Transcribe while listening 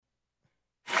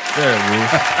Not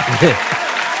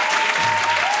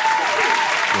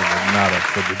Up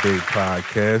for Debate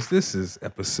podcast. This is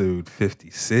episode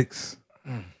 56.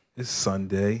 It's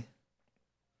Sunday.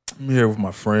 I'm here with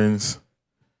my friends,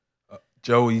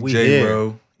 Joey,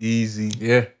 J-Ro, Easy.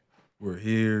 Yeah. We're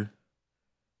here.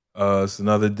 It's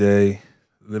another day,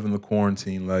 living the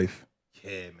quarantine life.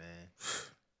 Yeah, man.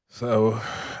 So,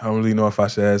 I don't really know if I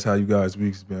should ask how you guys'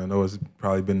 week's been. I know it's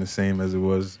probably been the same as it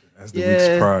was as the weeks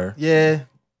prior. Yeah.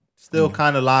 Still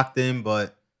kind of locked in,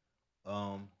 but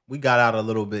we got out a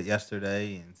little bit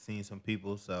yesterday and seen some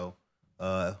people. So,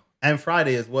 and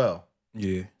Friday as well.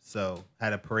 Yeah. So,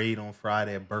 had a parade on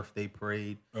Friday, a birthday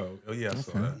parade. Oh yeah, I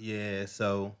saw that. Yeah,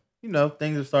 so,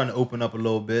 things are starting to open up a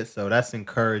little bit. So, that's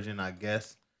encouraging, I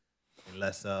guess.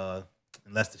 Unless the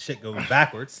shit goes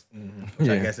backwards, which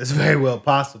I guess is very well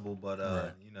possible. But,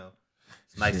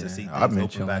 it's nice to see things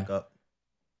open back up.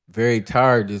 Very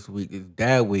tired this week. It's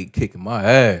dad week kicking my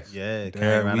ass. Yeah,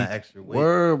 carrying around that extra weight.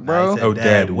 Word, bro. Oh,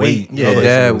 dad weight. Yeah,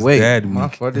 dad weight. Dad my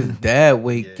week. father's dad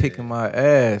weight kicking my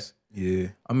ass. Yeah.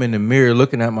 I'm in the mirror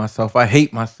looking at myself. I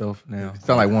hate myself now.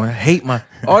 Sound like one. I hate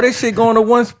all this shit going to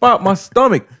one spot, my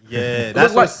stomach. Yeah,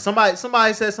 that's what somebody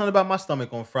said something about my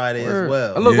stomach on Friday as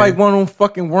well. I look like one of them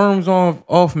fucking worms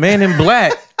off Man in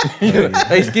Black.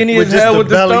 They skinny as hell with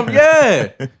the stomach.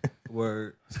 Yeah.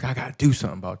 Word. I gotta do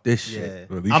something about this shit.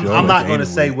 Well, I'm not gonna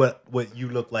say what you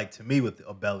look like to me with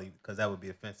a belly because that would be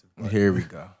offensive. But. Here we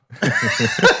go.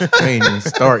 We ain't even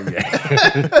start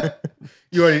yet.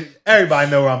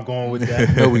 Everybody know where I'm going with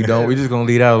that. No, we don't. We just gonna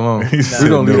leave that alone. We're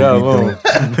gonna leave that alone.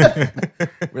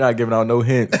 We're not giving out no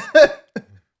hints.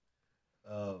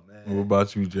 Oh man. What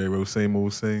about you, J-Ro? Same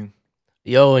old same?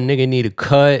 Yo, a nigga need a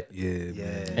cut.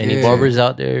 Yeah. Any barbers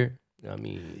out there? I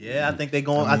mean, I think they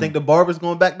going. I think the barber's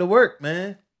going back to work,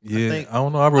 man. Yeah, I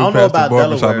don't know. I rode past the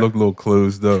barbershop, looked a little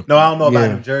closed up. No, I don't know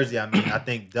about New Jersey. I mean, I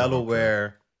think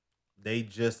Delaware, they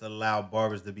just allow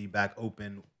barbers to be back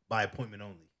open by appointment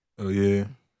only. Oh yeah,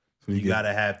 so you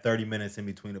gotta have 30 minutes in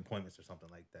between appointments or something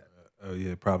like that. Oh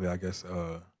yeah, probably. I guess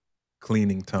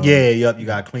cleaning time. Yeah, yep. You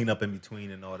gotta clean up in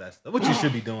between and all that stuff, which you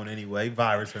should be doing anyway,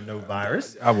 virus or no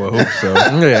virus. I would hope so.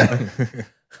 Yeah.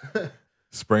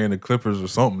 Spraying the clippers or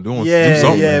something, do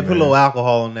something. Yeah, put a little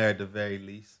alcohol in there at the very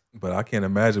least. But I can't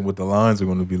imagine what the lines are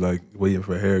going to be like waiting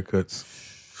for haircuts.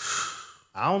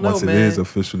 I don't know, once man. Once it is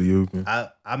officially open.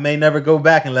 I may never go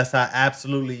back unless I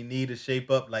absolutely need to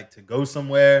shape up, like to go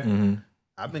somewhere. Mm-hmm.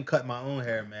 I've been cutting my own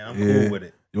hair, man. I'm cool with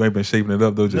it. You ain't been shaping it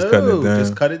up though, just cutting it down.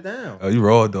 Just cut it down. Oh, you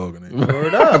raw dogging it.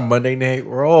 Word up. Monday night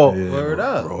raw. Yeah, Word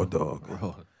up. Raw dog.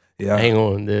 Raw. Yeah. Hang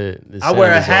on. I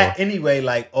wear a hat anyway,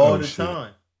 like all the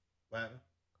time.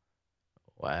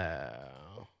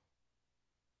 Wow.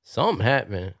 Something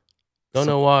happened. Don't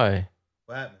know why.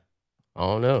 What happened? I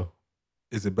don't know.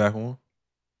 Is it back on?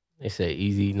 They say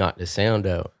Easy knocked the sound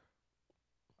out.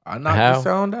 I knocked the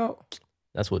sound out?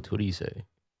 That's what Twitty say.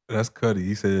 That's Cuddy.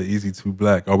 He said Easy too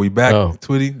black. Are we back,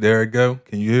 Twitty? There it go.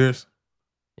 Can you hear us?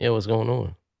 Yeah, what's going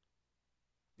on?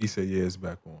 He said, yeah, it's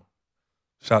back on.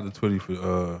 Shout out to Twitty for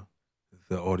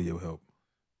the audio help.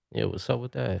 Yeah, what's up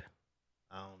with that?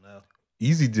 I don't know.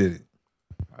 Easy did it.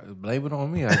 Blame it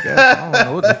on me, I guess. I don't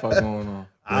know what the fuck going on.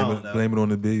 I don't know. Blame it on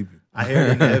the baby. I hear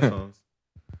it in the headphones.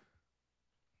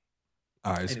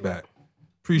 All right, it's back.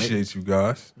 Appreciate you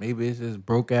guys. Maybe it's this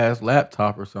broke ass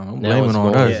laptop or something. I'm Now blaming it's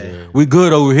on going- us. yeah. We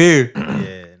good over here.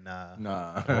 Yeah,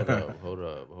 Nah. Hold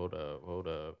up.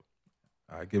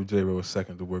 All right, give J-Ro a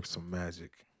second to work some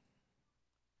magic.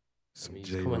 Some He's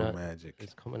J-Ro magic.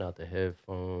 It's coming out the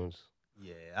headphones.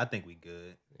 Yeah, I think we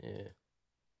good. Yeah.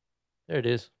 There it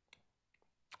is.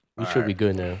 We All should right. be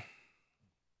good now.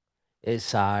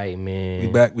 It's alright, man.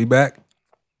 We back?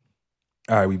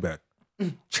 All right, we back.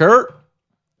 Chirp.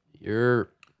 You're...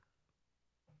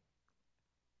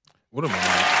 What am I like?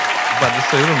 I'm about to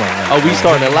say, what am I like? Oh, we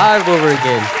starting it live over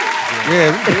again.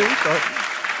 Yeah, we did.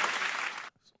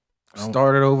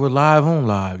 Started over live on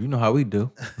live. You know how we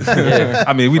do. Yeah.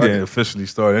 I mean, we didn't officially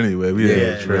start anyway. We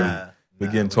didn't really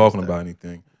begin talking about about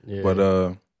anything. Yeah. But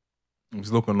I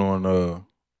was looking on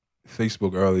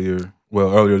Facebook earlier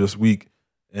this week,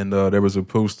 and there was a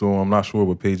post on, I'm not sure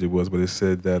what page it was, but it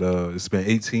said that it's been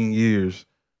 18 years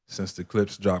since the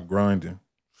Clips dropped Grinding.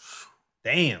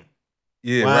 Damn.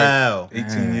 Yeah, wow. right.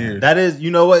 18 years. That is,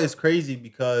 you know what? It's crazy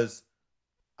because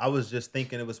I was just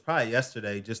thinking, it was probably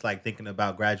yesterday, just like thinking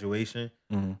about graduation.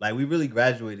 Mm-hmm. Like we really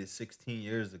graduated 16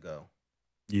 years ago.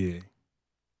 Yeah.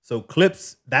 So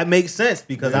clips, that makes sense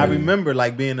because I remember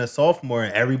like being a sophomore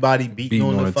and everybody beating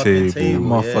on the fucking table.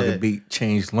 Motherfucker beat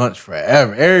changed lunch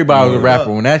forever. Everybody was a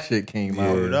rapper when that shit came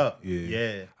out. Word up.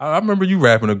 Yeah. I remember you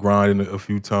rapping a grind a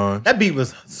few times. That beat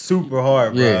was super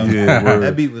hard, bro. Yeah, word.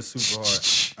 That beat was super hard.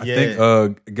 I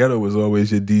think Ghetto was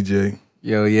always your DJ.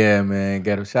 Yo, yeah, man.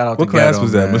 Ghetto. Shout out to Ghetto. What class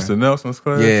was that? Man. Mr. Nelson's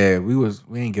class? Yeah,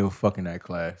 we ain't give a fuck in that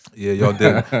class. Yeah, y'all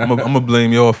did. I'm gonna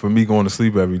blame y'all for me going to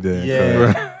sleep every day.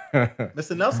 Yeah.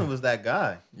 Mr. Nelson was that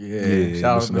guy. Yeah,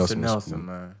 shout out to Mr. Nelson,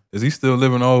 man. Is he still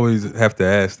living? I always have to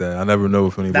ask that. I never know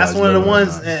if anybody's That's one of the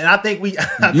ones, and I think we.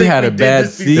 You had a bad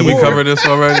season. Did we cover this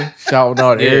already? Shouting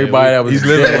out everybody that was he's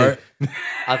living, right?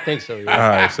 I think so, yeah. All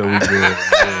right, so we good.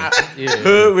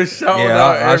 Hood was shouting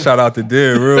out. I shout out to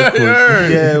Dead real quick.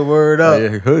 Yeah, word up.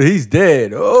 Yeah, Hood, he's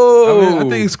dead. Oh, I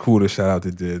think it's cool to shout out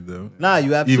to Dead though. Nah,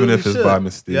 you absolutely even if it's should. by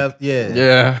mistake.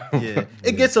 Yeah.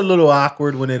 It gets a little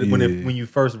awkward when you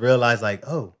first realize like,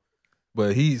 oh.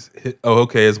 But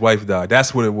okay, his wife died.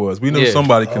 That's what it was. We knew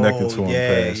somebody connected to him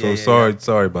passed. So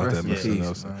sorry about that, Mr.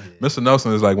 Nelson. Mr.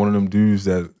 Nelson is like one of them dudes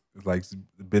that like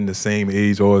been the same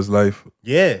age all his life.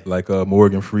 Yeah. Like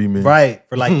Morgan Freeman. Right.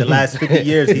 For like the last 50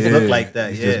 years, he's looked like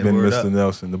that. He's just been Mr.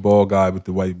 Nelson, the bald guy with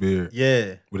the white beard.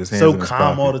 Yeah. With his hands so in his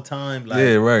calm pocket. all the time. Like,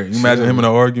 yeah, right. You imagine him in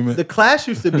an argument. The class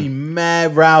used to be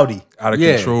mad rowdy. Out of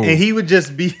control. And he would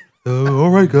just be... all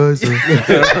right, guys.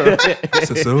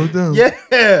 So settle down.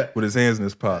 Yeah. With his hands in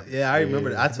his pocket. Yeah, I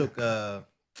remember that. I took,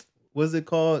 what's it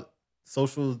called?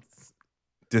 Social...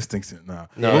 Distancing. Nah.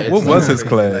 No, what was his Like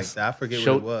class? that. I forget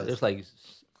what it was. It's like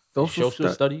social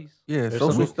studies. Yeah,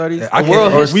 social studies.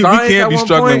 We can't be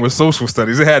struggling with social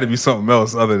studies. It had to be something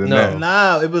else other than that.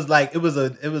 No, it was like it was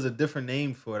a different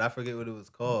name for it. I forget what it was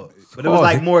called, but it was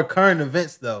like more current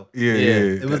events though. Yeah.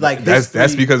 It was like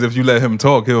that's because if you let him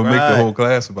talk, he'll make the whole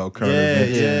class about current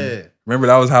events. Yeah. Remember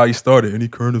that was how he started. Any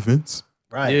current events?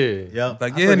 Right. Yeah.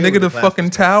 Like nigga, the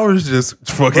fucking towers just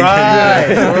fucking.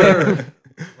 Right.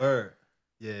 Word.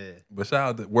 Yeah. But shout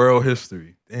out to world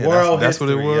history. Damn, that's what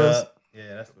it was.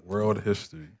 Yeah, that's what world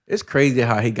history. It's crazy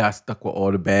how he got stuck with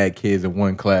all the bad kids in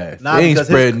one class. Nah, they ain't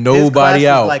spread nobody his class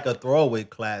out. Was like a throwaway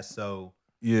class, so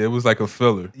yeah, it was like a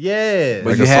filler. Yeah, but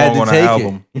like you a had song to on take an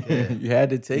album. It. You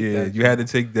had to take that. Yeah, you had to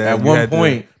take that. At one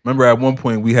point, remember at one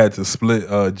point we had to split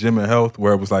gym and health,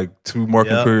 where it was like 2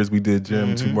 marking periods we did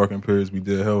gym, 2 marking periods we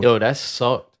did health. Yo, that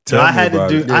sucked. I had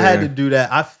to do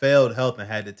that. I failed health and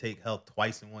had to take health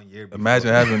twice in 1 year. Before. Imagine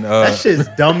having that shit's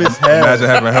dumb as hell. Imagine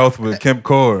having health with Kemp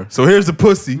Core. So here's the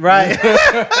pussy. Right.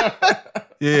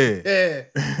 Yeah.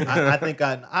 I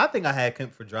think I had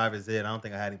Kemp for driver's ed. I don't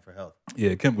think I had him for health.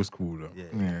 Yeah, Kemp was cool though.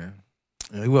 Yeah.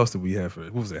 Who else did we have for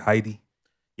it? What was it? Heidi?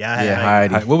 Yeah, I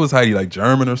had Heidi. What was Heidi, like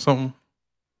German or something?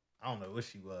 I don't know what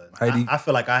she was. Heidi. I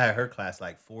feel like I had her class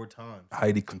like 4 times.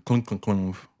 Heidi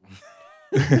Klunk.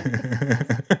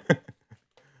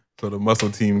 So the muscle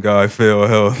team guy failed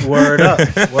health. Word up,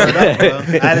 bro.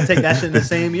 I had to take that shit in the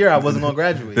same year. I wasn't gonna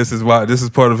graduate. This is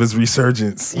part of his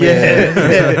resurgence.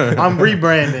 Yeah. I'm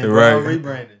rebranding. Bro. Right. I'm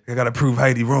rebranding. I gotta prove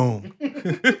Heidi wrong.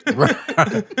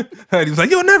 Heidi was like,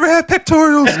 "You'll never have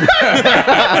pectorals."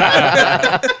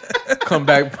 Come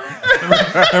back.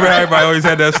 Remember how everybody always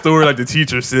had that story, like the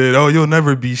teacher said, "Oh, you'll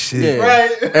never be shit." Yeah.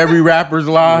 Right. Every rapper's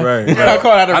lie. Right. I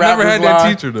call that a rapper's never had lie. that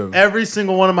teacher though. Every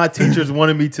single one of my teachers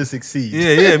wanted me to succeed.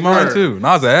 Yeah, mine too. And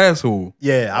I was an asshole.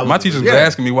 Yeah, My teachers was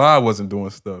asking me why I wasn't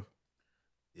doing stuff.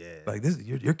 Yeah, like this,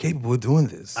 you're capable of doing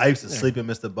this. I used to sleep in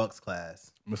Mr. Buck's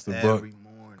class. Mr. Buck. Every morning.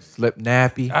 Slip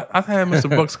nappy. I had Mr.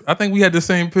 Buck's. I think we had the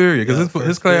same period because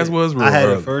his class was real I had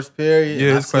early. the first period.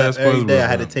 Yeah, his class every was day. real I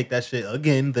had to early. take that shit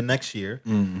again the next year.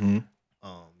 Mm-hmm.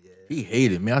 He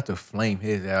hated me. I had to flame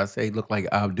his ass. I say he looked like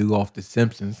Abdu off The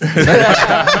Simpsons.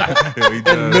 Yeah, he In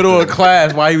does. the middle of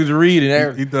class while he was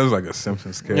reading. He does like a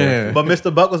Simpsons character. Yeah. But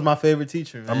Mr. Buck was my favorite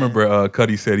teacher, man. I remember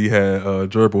Cuddy said he had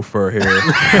gerbil fur hair.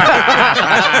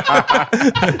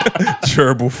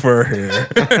 Gerbil fur hair.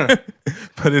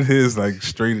 But it is like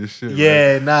straight as shit.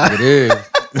 Yeah, nah. It is.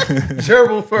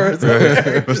 Gerbil fur.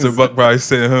 Right? Mr. Buck probably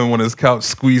sitting home on his couch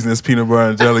squeezing his peanut butter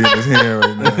and jelly in his hand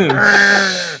right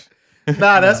now.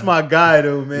 Nah, that's my guy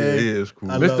though, man. Yeah, he is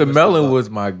cool. I love Mr. Mellon Buck. was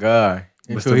my guy.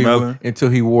 Mr. Mellon? Until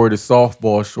he wore the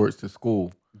softball shorts to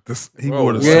school. He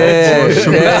wore the Yeah. softball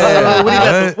shorts.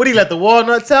 Yeah. What he let the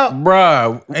walnuts out?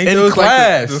 Bruh, Ain't in those like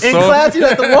class. the In soft- class, he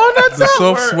let the walnuts The out.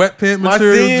 soft sweatpant My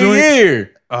material senior joint.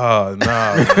 year. Oh,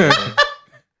 nah. Man.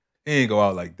 He ain't go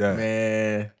out like that.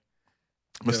 Man.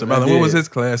 Mr. Mellon, what was his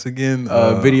class again?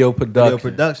 Video production.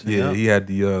 Video production. Yeah, he had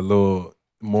the little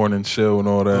morning show and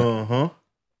all that. Uh-huh.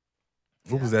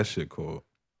 What was that shit called?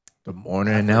 The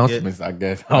morning forget. announcements, I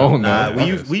guess. I don't know.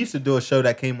 Nah, we used to do a show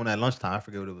that came on at lunchtime. I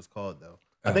forget what it was called though.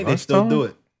 I At think they still lunchtime? do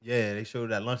it. Yeah, they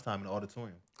showed it at lunchtime in the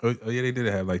auditorium. Oh yeah, they did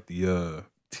have like the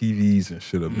TVs and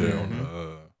shit up there on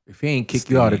the. If he ain't kick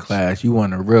you out of class, you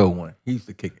want a real one. He used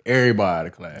to kick everybody out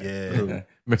of class. Yeah.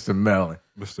 Mr. Mellon.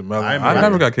 Mr. Mellon. I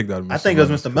never got kicked out of Mr. I think it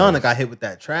was Mr. Mellon that got hit with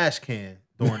that trash can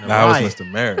during the riot. riot. It was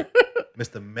Mr. Merritt.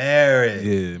 Mr. Merritt.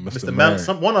 Yeah, Mr.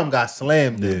 Mellon. One of them got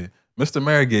slammed. Yeah. Mr.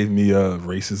 Merritt gave me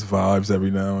racist vibes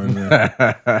every now and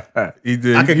then. He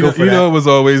did. I could go for you that. know,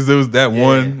 there was that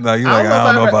one. Like, I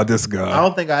don't know about this guy. I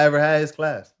don't think I ever had his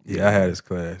class. Yeah, I had his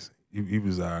class. He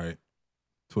was all right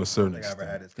to a certain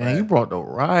extent. Dang, you brought the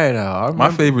riot out.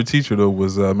 My favorite teacher though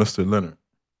was Mr. Leonard.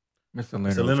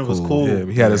 Mr. Leonard was cool. Yeah,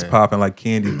 he had us popping like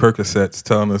candy Percocets,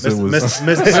 telling us it was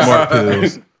Mr. smart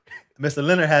pills. Mr.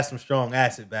 Leonard had some strong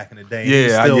acid back in the day.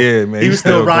 Yeah, man. He was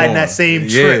still riding that same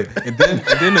trip. And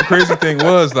then the crazy thing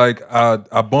was, like,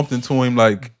 I bumped into him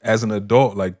like as an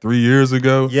adult, like 3 years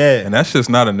ago. Yeah, and that's just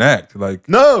not an act. Like,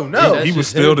 no, he was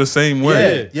still the same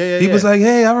way. Yeah. He was like,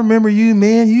 "Hey, I remember you,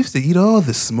 man. You used to eat all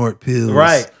the smart pills,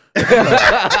 right?"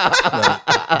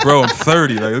 Like, bro, I'm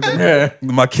 30. Like,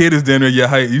 my kid is down there your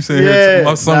height. You sitting here,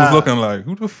 my son was looking like,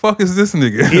 who the fuck is this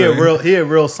nigga? He a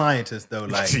real scientist though.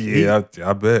 Like,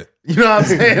 I bet. You know what I'm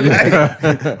saying?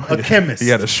 Like, a chemist. He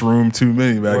had a shroom too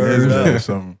many back in his day or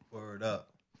something. Word up.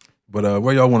 But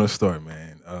where y'all want to start,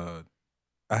 man?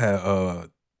 I had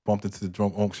bumped into the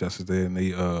drunk unks yesterday, and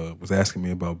they was asking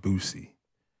me about Boosie,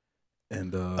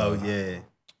 and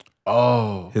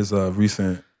his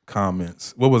recent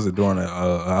comments. What was it during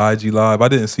an IG live? I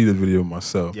didn't see the video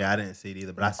myself. Yeah, I didn't see it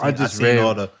either, but I seen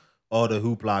all the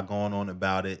hoopla going on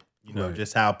about it. You know,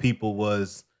 just how people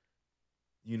was,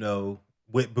 you know,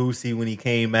 with Boosie when he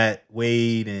came at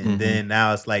Wade, and then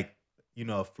now it's like, you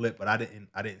know, a flip. But I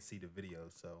didn't see the video.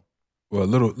 So, well,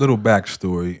 little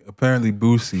backstory. Apparently,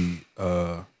 Boosie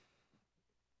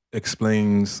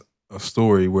explains a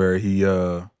story where he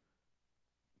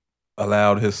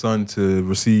allowed his son to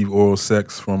receive oral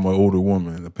sex from an older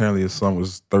woman. Apparently his son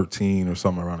was 13 or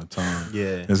something around the time.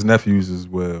 Yeah. His nephews as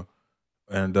well.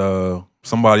 And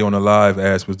somebody on the live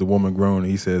asked, was the woman grown? And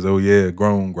he says, oh yeah,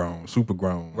 grown, super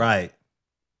grown. Right.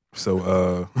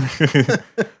 So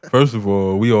first of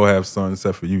all, we all have sons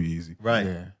except for you, Easy. Right.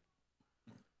 Yeah.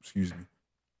 Excuse me.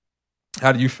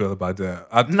 How do you feel about that?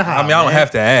 I mean, I don't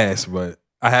have to ask, but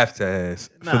I have to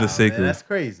ask for the sake of that's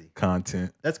crazy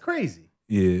content. That's crazy.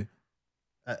 Yeah.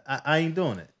 I ain't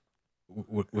doing it.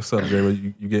 What's up,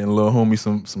 Jerry? You getting a little homie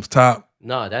some top?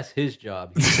 No, that's his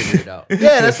job. He figured it out.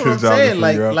 Yeah, that's what I'm saying.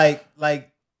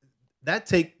 Like that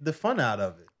take the fun out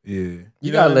of it. Yeah,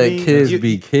 you gotta let kids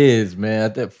be kids, man.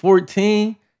 At that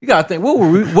 14, you gotta think, what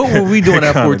were we doing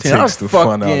at 14? I was the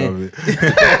fucking. Fun out of it.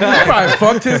 I probably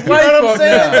fucked his life know what I'm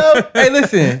saying, though? Hey,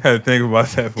 listen. I had to think about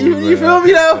that. You feel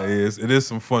me though? It is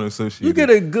some fun associated. You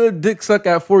get a good dick suck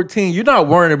at 14. You're not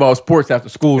worrying about sports after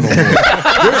school no more.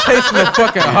 You're chasing the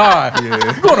fucking high.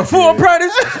 Yeah. You going to full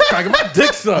practice? I get my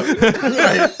dick sucked.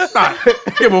 Not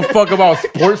give a fuck about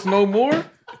sports no more.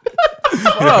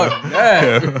 Fuck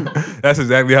that. That's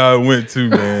exactly how it went too,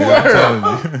 man. I'm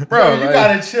telling you, bro. You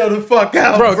gotta chill the fuck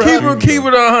out, bro. Keep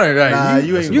it 100. Like, nah,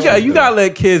 you gotta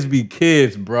let kids be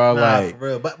kids, bro. Nah, like for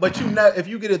real. But you never, if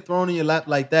you get it thrown in your lap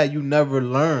like that, you never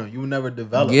learn. You never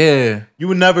develop. Yeah, you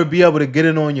would never be able to get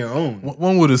it on your own.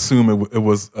 One would assume it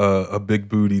was a big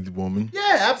bootied woman.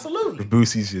 Yeah, absolutely. If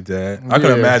Boosie's your dad, I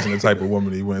can imagine the type of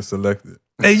woman he went and selected.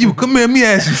 Hey, you come here. Let me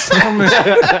ask you something.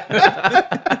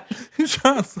 He's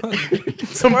trying to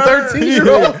some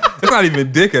 13-year-old. It's not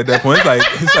even dick at that point.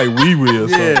 It's like wee wee or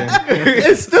something. Yeah.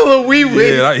 It's still a wee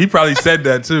wee. Yeah, he probably said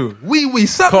that too. Wee wee,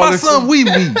 suck my son wee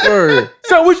wee.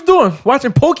 So what you doing?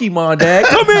 Watching Pokemon, Dad?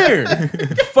 Come here.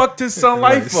 Fucked his son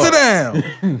life up. Sit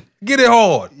down. Get it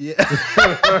hard. Yeah.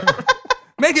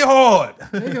 Make it hard.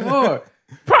 Make it hard.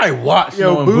 Probably watch.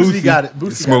 Yo, Boosie got it.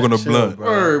 Boosie smoking a blunt.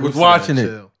 Was watching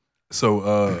it.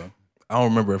 So I don't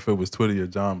remember if it was Twitty or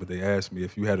John, but they asked me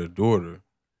if you had a daughter,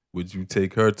 would you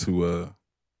take her to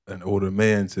an older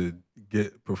man to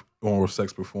get oral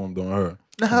sex performed on her?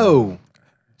 No.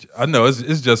 I know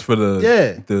it's just for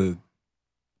the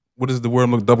what is the word?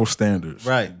 Look, double standards,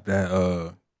 right?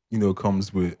 That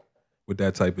comes with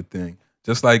that type of thing.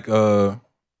 Just like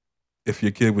if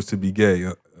your kid was to be gay,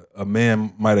 a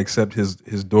man might accept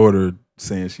his daughter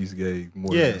saying she's gay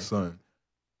more than his son.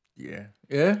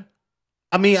 Yeah.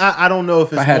 I mean, I don't know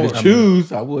if it's I had more, to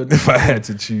choose, I would. If I had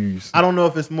to choose, I don't know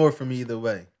if it's more for me either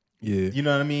way. Yeah, you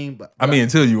know what I mean. But I mean,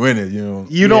 until you in it, you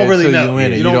don't really know.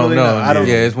 You don't really know. I don't.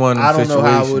 Yeah, it's one. I don't know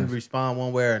how I would respond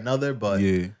one way or another, but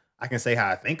yeah, I can say how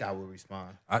I think I would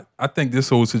respond. I think this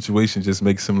whole situation just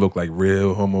makes him look like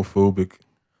real homophobic.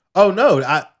 Oh no,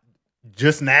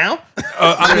 just now.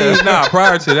 I mean, nah.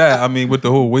 Prior to that, I mean, with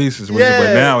the whole waist situation, but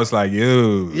Yeah. now it's like,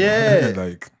 yo, Yeah.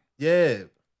 like Yeah.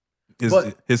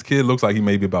 his kid looks like he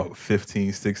may be about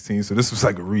 15, 16. So this was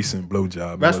like a recent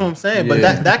blowjob. That's what I'm saying. But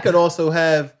that could also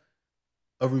have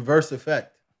a reverse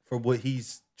effect for what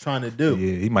he's trying to do.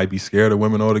 Yeah, he might be scared of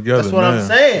women altogether. That's what I'm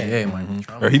saying. Yeah, he might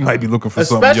be Or he might be looking for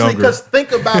something Especially younger. because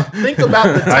think about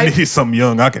the type. I need something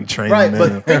young I can train. Right, now.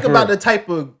 but think about the type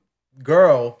of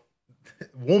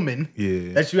woman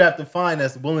yeah, that you have to find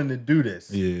that's willing to do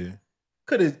this. yeah.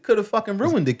 Could have fucking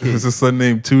ruined the kid. There's a son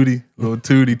named Tootie, little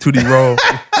Tootie Raw.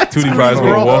 Tootie probably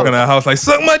Raw. walking in the house like,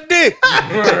 suck my dick.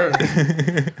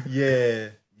 Yeah,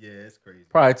 it's crazy.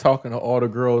 Probably talking to all the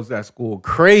girls at school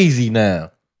crazy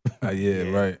now. Yeah,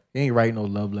 right. He ain't writing no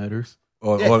love letters.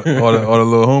 All the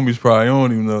little homies probably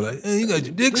don't even know. Like, hey, you got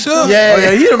your dick sucked? Yeah. Oh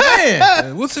yeah, he the man.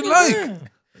 Hey, what's it like?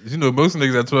 You know, most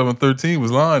niggas at 12 and 13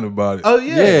 was lying about it. Oh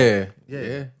yeah.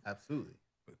 Yeah. Absolutely.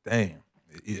 Damn.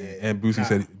 Yeah. And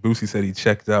Boosie said he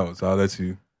checked out, so I'll let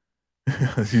you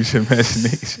use your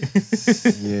imagination.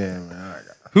 Yeah, man.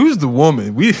 Who's the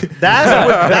woman?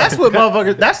 That's what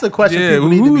motherfuckers. That's the question people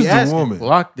need to who's be the asking. woman?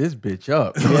 Lock this bitch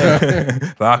up.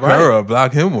 Lock her up,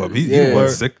 lock him up. He Yeah.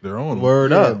 was sick their own.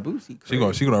 Word up. Boosie.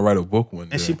 She gonna write a book one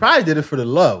day. And she probably did it for the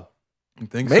low. You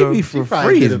think Maybe so? for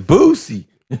probably free. did It's it. Boosie.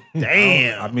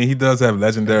 Damn. I mean, he does have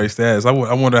legendary status. I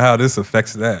wonder how this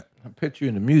affects that. I picture you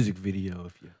in the music video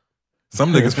if you.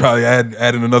 Some niggas probably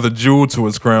adding another jewel to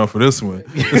his crown for this one.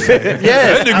 Yes,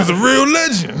 That nigga's a real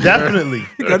legend. definitely.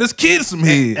 He got his kid some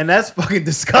head. And that's fucking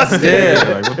disgusting.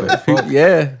 Yeah. Like, what the fuck?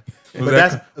 Yeah.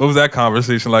 What was that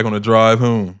conversation like on the drive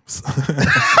home? so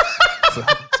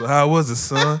how was it,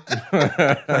 son?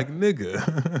 Like, nigga.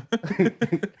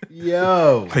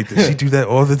 Yo. Like, did she do that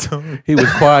all the time? He was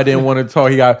quiet, didn't want to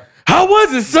talk. He got, how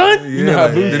was it, son? You know how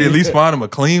like, did he at least find him a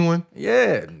clean one?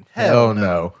 Yeah. Hell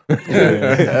no.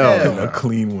 Hell A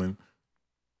clean one.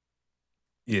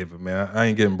 Yeah, but man, I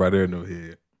ain't getting right there no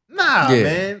head. Nah, Yeah.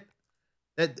 man.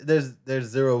 There's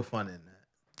zero fun in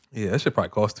that. Yeah, that shit probably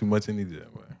cost too much any day.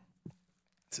 Man.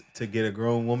 To get a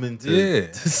grown woman to, Yeah.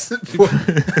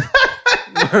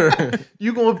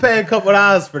 you gonna pay a couple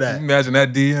dollars for that. Imagine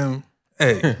that DM.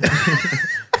 Hey,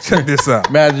 check this out.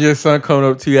 Imagine your son coming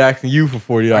up to you asking you for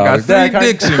 $40. I got Dad, three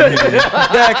dicks in here.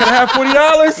 Dad, can I have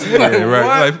 $40? Yeah,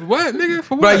 right. Like, what, nigga?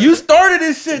 For what? Like, you started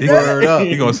this shit, He Word up.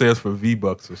 He gonna say it's for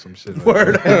V-Bucks or some shit. Like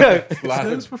Word that. up.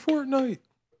 It's for Fortnite.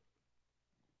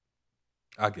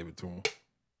 I'll give it to him.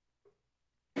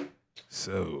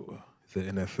 So, the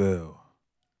NFL.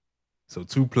 So,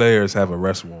 2 players have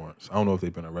arrest warrants. I don't know if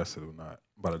they've been arrested or not.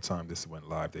 By the time this went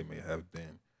live, they may have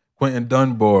been. Quentin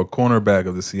Dunbar, cornerback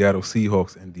of the Seattle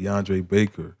Seahawks, and DeAndre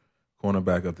Baker,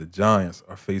 cornerback of the Giants,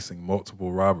 are facing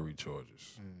multiple robbery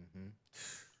charges.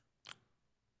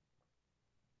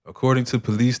 According to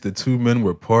police, the 2 men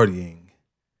were partying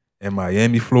in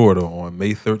Miami, Florida on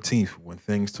May 13th when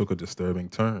things took a disturbing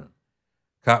turn.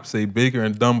 Cops say Baker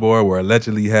and Dunbar were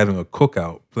allegedly having a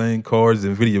cookout, playing cards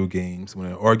and video games when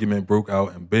an argument broke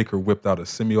out and Baker whipped out a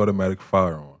semi-automatic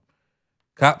firearm.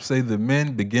 Cops say the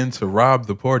men began to rob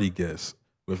the party guests,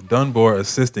 with Dunbar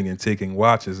assisting in taking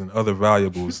watches and other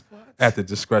valuables at the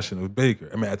direction of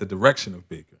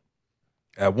Baker.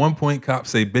 At one point,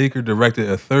 cops say Baker directed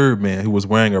a third man who was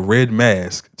wearing a red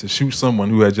mask to shoot someone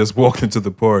who had just walked into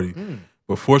the party.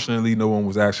 But fortunately, no one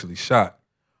was actually shot.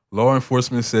 Law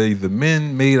enforcement say the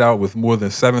men made out with more than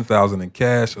 $7,000 in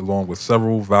cash, along with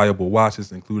several valuable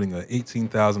watches, including an $18,000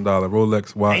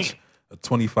 Rolex watch, a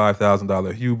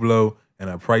 $25,000 Hublot, and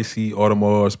a pricey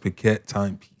Audemars Piguet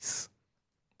timepiece.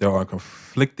 There are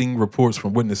conflicting reports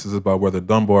from witnesses about whether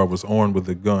Dunbar was armed with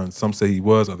a gun. Some say he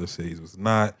was, others say he was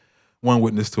not. One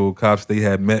witness told cops they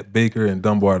had met Baker and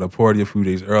Dunbar at a party a few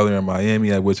days earlier in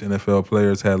Miami at which NFL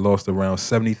players had lost around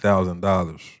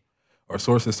 $70,000. Our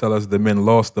sources tell us the men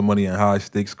lost the money in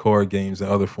high-stakes card games and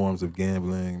other forms of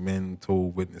gambling. Men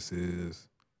told witnesses.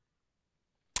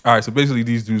 All right, so basically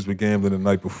these dudes were gambling the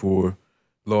night before,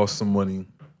 lost some money.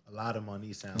 A lot of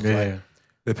money sounds like.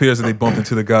 It appears that they bumped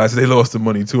into the guys they lost the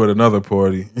money to at another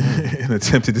party and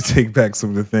attempted to take back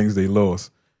some of the things they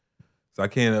lost. So I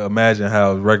can't imagine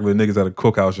how regular niggas at a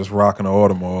cookhouse just rocking an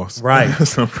Audemars. Right.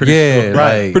 So I'm pretty sure.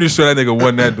 right. Pretty sure that nigga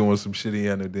wasn't that doing some shit he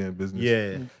had no damn business.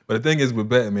 Yeah. But the thing is with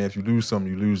betting, man, if you lose something,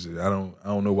 you lose it. I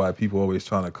don't know why people always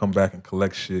trying to come back and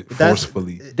collect shit That's-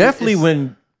 forcefully. Definitely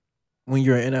It's- when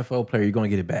you're an NFL player, you're gonna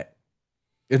get it back.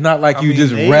 It's not like I you mean,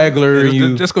 just maybe. regular and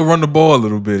you just go run the ball a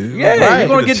little bit. yeah, Right. you're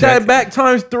gonna Get a get check. that back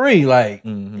times 3. Like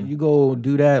Mhm. and you go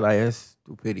do that, like that's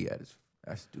stupidity.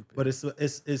 That's stupid. But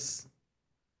it's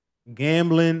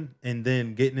gambling and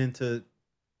then getting into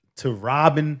to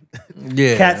robbing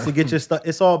Yeah. cats to get your stuff.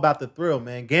 It's all about the thrill,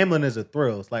 man. Gambling is a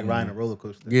thrill. It's like riding a roller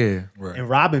coaster. Yeah. Right. And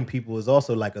robbing people is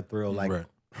also like a thrill, like Right.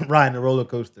 riding a roller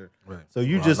coaster. Right. So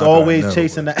you Well, just I'm not gonna always never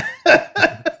chasing would.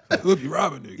 that. Like, look, you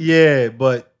robbing niggas. Yeah,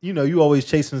 but you always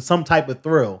chasing some type of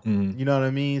thrill. Mhm. You know what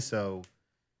I mean? So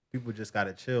people just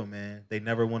gotta chill, man. They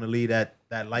never want to leave that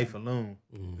life alone.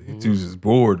 These dudes is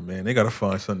bored, man. They gotta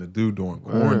find something to do during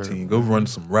quarantine. Go run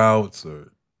some routes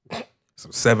or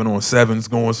some 7-on-7s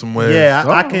going somewhere. Yeah,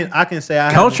 I can say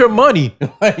I Count haven't- your money.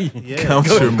 Yeah. Count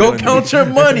Go your money. count your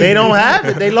money. They don't have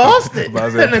it. They lost it. But I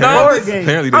said, In the card apparently, game.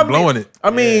 apparently they're blowing it. I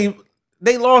mean,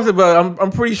 they lost it, but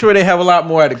I'm pretty sure they have a lot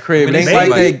more at the crib. I It mean, ain't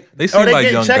like they seem they like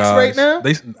getting young checks guys. right now?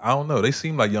 I don't know. They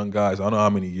seem like young guys. I don't know how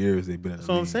many years they've been in That's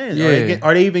the what I'm league. saying. Yeah.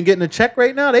 Are they even getting a check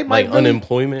right now? They might Like really-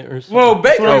 unemployment or something. Well,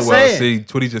 what I'm Oh, well, saying. see,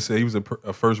 Twitty just said he was a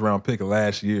first round pick of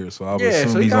last year, so I would Yeah,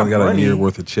 assume so he he's got only got money. a year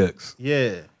worth of checks.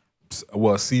 Yeah.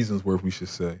 Well, a season's worth, we should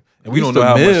say. And we least don't know a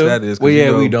how much mil. that is. 'cause Well,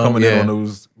 yeah, we know, don't, coming yeah. in on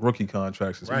those rookie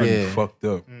contracts is Right. pretty Yeah. fucked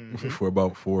up for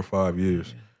about 4 or 5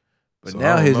 years. But So I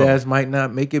now don't his know. ass might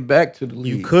not make it back to the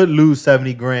league. You could lose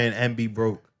 70 grand and be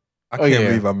broke. I Oh, can't yeah.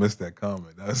 believe I missed that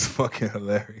comment. That's fucking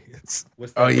hilarious.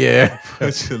 What's Oh yeah.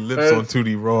 Put your lips on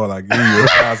 2D Raw like give you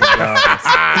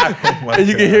 $1,000. And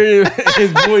you can hear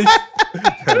his voice.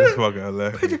 That is fucking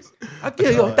hilarious. I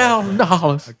give you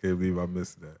 $1,000. I can't believe I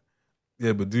missed that.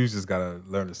 Yeah, but dudes just gotta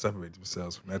learn to separate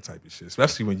themselves from that type of shit,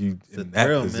 especially when you a in that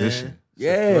thrill, position. man.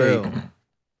 Yeah. Thrill.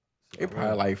 They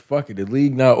probably like, fuck it, the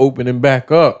league not opening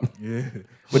back up. Yeah,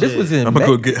 But this was in I'm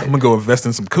gonna go invest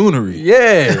in some coonery.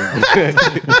 Yeah.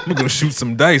 I'm gonna go shoot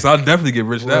some dice. I'll definitely get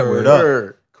rich that way. Word up.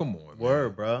 Word. Come on, man.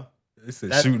 Word, bro. They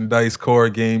said That- shooting dice,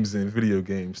 card games, and video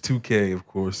games. 2K, of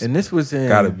course. And this was in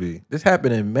Gotta be. This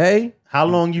happened in May. How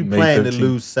long you May plan to 13th.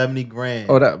 lose 70 grand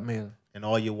Oh, that man. and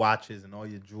all your watches and all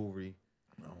your jewelry?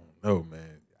 No, man.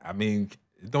 I mean,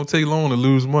 it don't take long to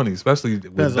lose money, especially with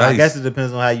Depends on, dice. I guess it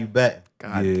depends on how you bet.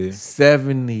 God, Yeah.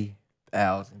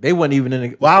 70,000. They wasn't even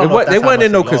in. Well, I don't know if They that's how wasn't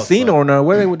in no much they lost, casino but- or no.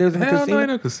 Where they was in the Hell no, casino? ain't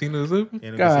no casinos open.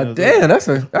 In the God casinos. damn, that's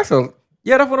a.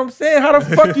 Yeah, that's what I'm saying. How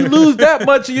the fuck you lose that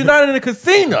much and you're not in a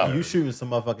casino? You shouldn't some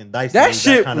motherfucking dice. That to lose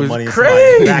shit kind of was money in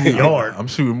crazy. somebody's backyard. I'm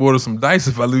shooting more than some dice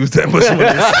if I lose that much money.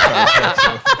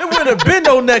 It wouldn't have been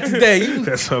no next day. You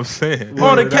That's what I'm saying.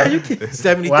 on the count, you get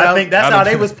 70,000. Well, I think that's I'd how have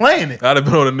they been- was playing it. I'd have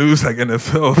been on the news like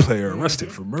NFL player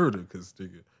arrested for murder because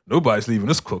nobody's leaving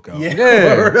this cookout.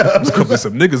 Yeah. This cook is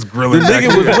some niggas grilling. The back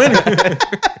nigga was here. winning.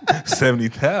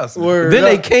 70,000. Then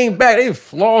they came back. They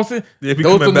flossing. Yeah, be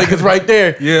Those coming some back. niggas right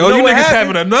there. Yeah, You oh, know you what niggas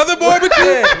happened? having another barbecue?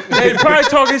 Yeah, they probably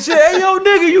talking shit. Hey, yo,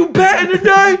 nigga, you betting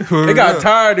today? They got Word.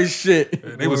 tired of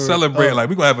shit. They was celebrating like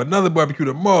we gonna have another barbecue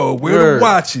tomorrow. Where Word. the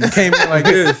watches? Came in like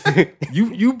this.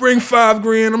 You bring $5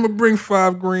 grand. I'm gonna bring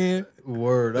 $5 grand.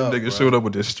 Word Them up. niggas bro. showed up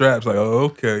with their straps like, oh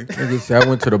okay. Nigga said I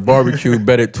went to the barbecue,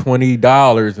 betted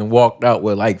 $20 and walked out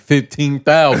with like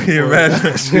 15,000. Can you imagine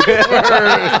that shit?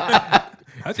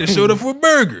 I just showed up for a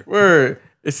burger. Word.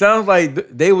 It sounds like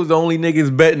they was the only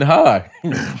niggas betting high.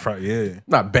 Probably, yeah.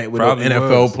 Not betting with Probably an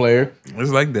NFL was. player.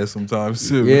 It's like that sometimes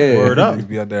too. Yeah. Word up. Niggas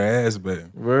be out there ass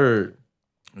betting. Word.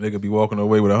 They could be walking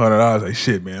away with $100. Like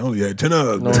shit, man. I only had $10.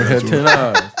 No one had $10.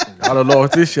 I'd have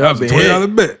lost this shit. That I've was a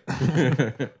been hit.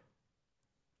 $20 bet.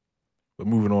 But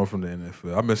moving on from the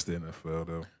NFL, I missed the NFL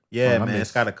though. Yeah, Oh, I man, miss-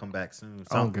 it's got to come back soon.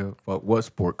 I don't give a fuck what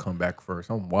sport come back first.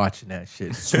 I'm watching that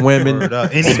shit. Swimming, Word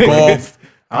up. Any golf.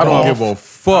 I don't Golf. give a I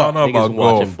fuck. don't know Niggas about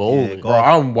watching golf. bowling. Yeah, Bro,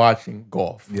 I'm watching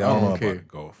golf. Yeah, I don't know care. about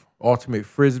golf. Ultimate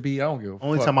frisbee. I don't give a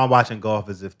Only fuck. time I'm watching golf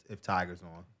is if Tiger's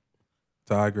on.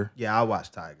 Tiger. Yeah, I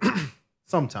watch Tiger.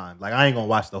 Sometimes, like I ain't gonna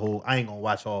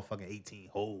watch all fucking 18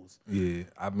 holes. Yeah,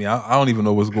 I mean, I don't even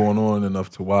know what's going on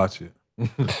enough to watch it.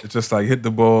 It's just like hit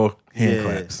the ball, hand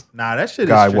claps. Nah, that shit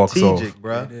Guy is walks strategic, off.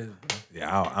 bro. It is.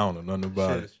 Yeah, I don't know nothing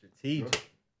about Shit it. is strategic.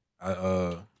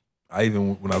 I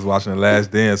even when I was watching The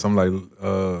Last Dance, I'm like,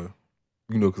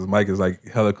 because Mike is like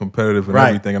hella competitive and Right.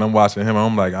 everything, and I'm watching him. And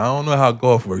I'm like, I don't know how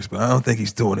golf works, but I don't think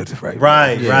he's doing it the right way.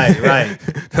 Right, Yeah. right.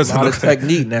 A doesn't lot look of like,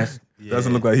 technique. That's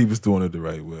doesn't look like he was doing it the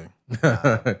right way.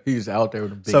 he's out there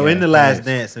with a big So in ass The Last hands.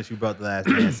 Dance, since you brought The Last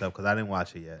Dance up, because I didn't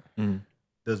watch it yet, Mhm.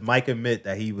 does Mike admit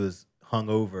that he was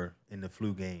hungover in the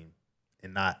flu game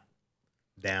and not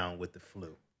down with the flu?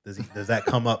 Does that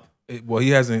come up? Well, he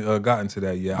hasn't gotten to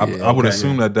that yet. Yeah, I would okay.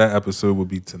 assume that episode would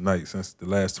be tonight, since the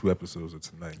last 2 episodes are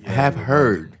tonight. I have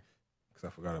heard. Because I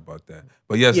forgot about that.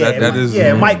 But yes, Yeah, that is. yeah. the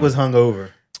rumor. Mike was hungover.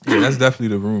 Yeah, that's definitely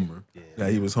the rumor. Yeah.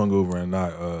 That he was hungover and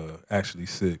not actually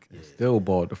sick. Still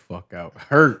balled the fuck out.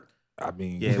 Hurt. I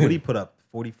mean, Yeah, what he put up?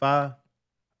 45,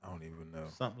 I don't even know.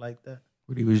 something like that.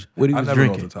 What he was I never know off the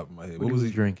drinking. top of my head. What was he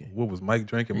drinking? What was Mike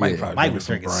drinking? Yeah. Mike probably Mike was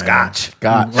drinking some scotch.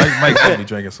 brown. Mike probably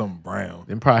drinking something brown.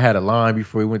 Then probably had a line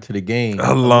before he went to the game.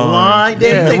 A line. Line.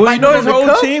 Yeah, well, Mike you know was his on the whole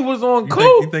coke? team was on You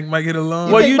coke. think Mike hit a line?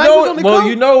 Well, think you Mike was know, on the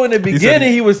coke? in the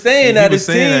beginning he was saying that his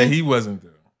saying that team. he wasn't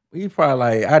there. He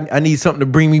probably like, I need something to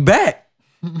bring me back.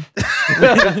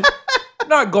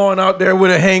 Not going out there with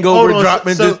a hangover,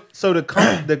 dropping just. So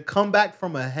the comeback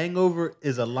from a hangover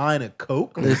is a line of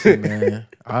coke. Listen, man,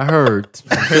 I heard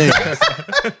some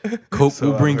things. Coke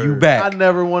So will bring I you heard. back. I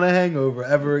never want a hangover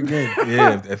ever again.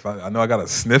 Yeah, if I know I gotta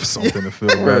sniff something to feel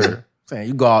better. Saying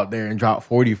you go out there and drop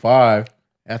 45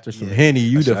 after some Henny,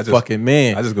 you I the just- fucking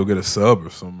man. I just go get a sub or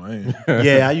something. I ain't-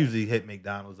 Yeah, I usually hit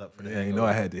McDonald's up for that. Yeah, you know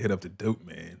I had to hit up the dope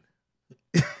man.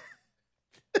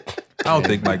 I don't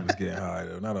think Mike was getting high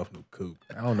though, not off no coke.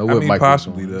 I don't know I what mean, Mike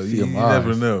possibly was though. doing. You, See them never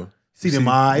eyes. know. See them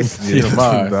eyes. Yeah, them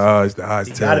eyes. the eyes.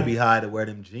 You tell. gotta be high to wear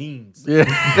them jeans. Yeah,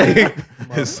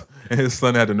 His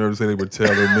son had the nerve to say they were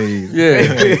tailor made.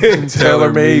 yeah.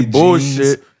 Tailor-made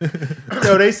bullshit.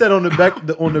 Yo, they said on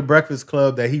the Breakfast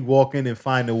Club that he walk in and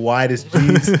find the widest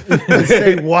jeans and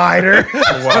say wider.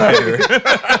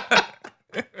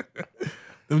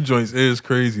 Them joints is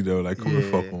crazy though. Like, who the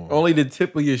Yeah. fuck on? Only the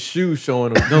tip of your shoe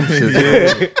showing them dumb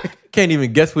shit. Can't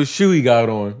even guess what shoe he got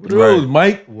on. What are those, Right.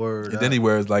 Mike? Word. And then he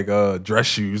wears like dress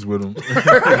shoes with him.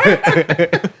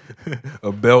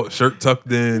 A belt, shirt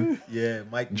tucked in, yeah,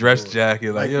 Mike dress bull-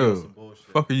 jacket. Like, Mike on yo, some bullshit.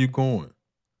 fuck are you going?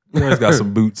 He always got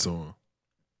some boots on.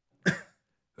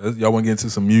 Y'all want to get into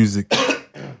some music?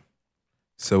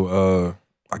 So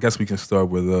I guess we can start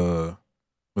with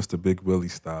Mr. Big Willie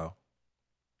style.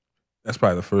 That's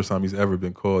probably the first time he's ever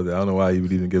been called that. I don't know why he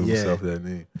would even give Yeah. himself that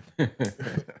name.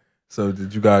 So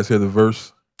did you guys hear the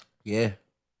verse? Yeah.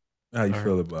 How you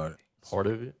feel about it? Part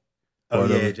of it. Oh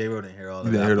part of yeah, it. J-Ro didn't hear all You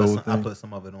of didn't it. hear the whole I thing? put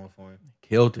some of it on for him.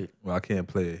 Killed it. Well, I can't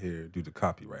play it here due to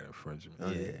copyright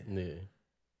infringement. Yeah. Yeah.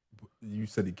 You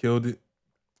said he killed it?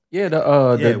 Yeah, the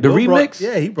Will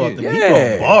remix. He brought the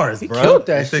Yeah. bars, He bro. killed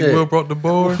that You think shit. Will brought the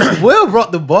bars? Will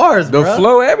brought the bars, The bro.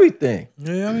 flow, everything.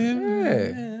 Yeah, I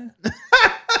mean,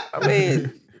 I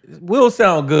mean, Will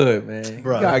sound good, man.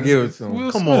 Bruh. You gotta give it to him.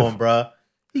 Will Come Smith. on, bro.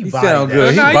 He bodied sound that good.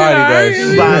 He shit. bodied that shit.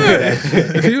 He bodied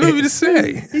that shit. You want me to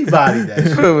say? He bodied that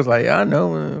shit. It was like, I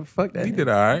know, man. Fuck that. He did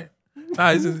all right.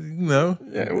 Nah, it's just,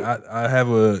 Yeah. I have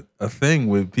a thing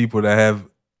with people that have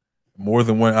more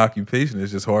than one occupation.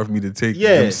 It's just hard for me to take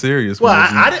Yeah. them serious. Well,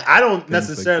 when they do I don't things like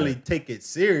necessarily that. take it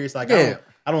serious. Like, Yeah.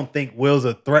 I don't think Will's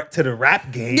a threat to the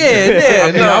rap game.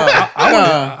 Yeah,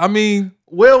 I mean,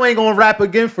 Will ain't gonna rap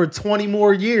again for 20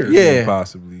 more years. Yeah.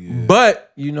 possibly. Yeah.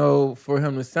 But, you know, for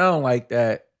him to sound like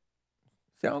that,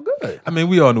 sound good. I mean,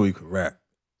 we all knew he could rap.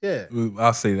 Yeah.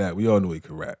 I'll say that. We all knew he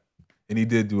could rap, and he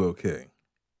did do okay.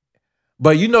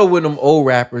 But you know when them old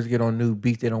rappers get on new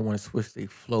beats, they don't want to switch their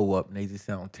flow up and they just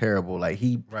sound terrible. Like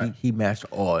he matched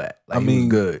all that. Like, I he mean, was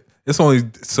good. It's only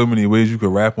so many ways you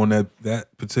could rap on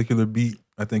that particular beat.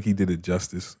 I think he did it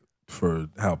justice for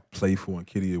how playful and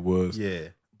kiddie it was. Yeah.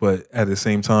 But at the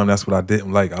same time, that's what I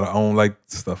didn't like. I don't like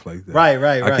stuff like that. Right.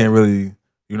 I can't really,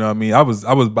 you know what I mean? I was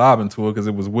bobbing to it because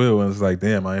it was Will, and it's like,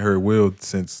 damn, I ain't heard Will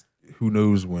since who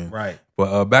knows when. Right.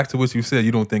 But back to what you said,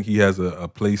 you don't think he has a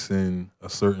place in a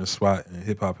certain spot in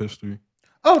hip hop history?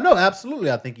 Oh no, absolutely.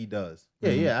 I think he does. Yeah,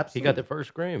 Mhm. yeah, He absolutely. got the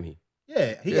first Grammy.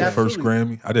 Yeah, he The first absolutely.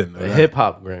 Grammy? I didn't know The that. hip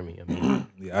hop Grammy. I mean,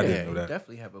 Yeah, I didn't know that.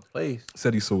 Definitely have a place.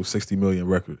 Said he sold 60 million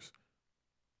records.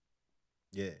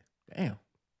 Yeah. Damn.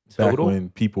 Back Total? when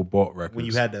people bought records. When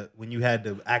you had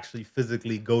to actually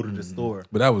physically go to the store.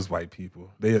 But that was white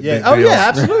people. They, Yeah. they Oh all- yeah,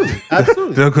 absolutely.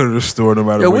 Absolutely. They'll go to the store no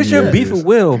matter Yo, what what's year your it beef is. with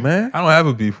Will, man? I don't have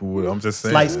a beef with Will. I'm just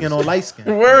saying. Light skin on light skin.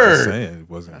 I'm just Word. saying it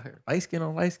wasn't. Light skin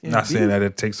on light skin. Not beef. saying that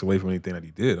it takes away from anything that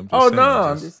he did. I'm just Oh saying. no,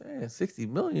 I'm just saying 60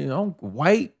 million on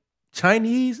white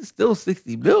Chinese is still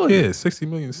 60 billion. Yeah, 60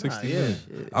 million is 60 yeah. million.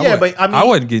 Yeah, but I mean- I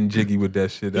wasn't getting jiggy with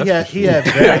that shit. That's He had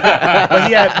very,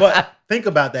 but think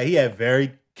about that. He had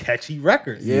very catchy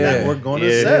records Yeah. that were going to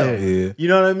Yeah. sell. Yeah. You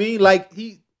know what I mean? Like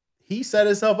he set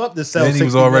himself up to sell. And he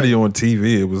was 60 already million. on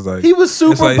TV. It was like He was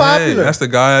super it's like, popular. Hey, that's the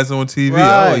guy that's on TV.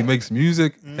 Right. Oh, he makes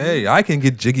music. Hey, I can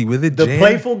get jiggy with it. the jam.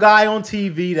 playful guy on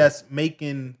TV that's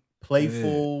making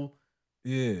playful.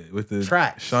 Yeah, with the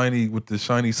tracks. shiny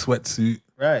sweatsuit,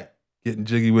 Right. getting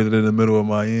jiggy with it in the middle of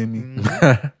Miami.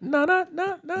 No.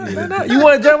 Yeah. You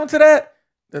want to jump into that?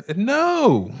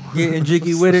 No, Getting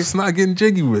jiggy with it. It's not getting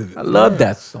jiggy with it. I love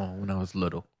that song when I was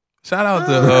little. Shout out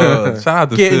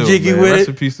to Getting Phil, jiggy man. with Rest it.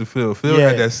 in peace to Phil. Phil Yeah.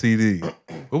 had that CD.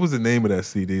 What was the name of that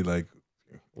CD? Like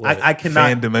I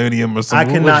cannot. Fandemonium or I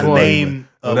something. cannot What was it? name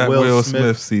Oh, a that Will Smith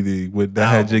Smith. CD with that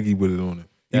album. had Jiggy with it on it.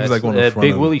 He was That's, like on the front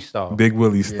Big of Willie it. style. Big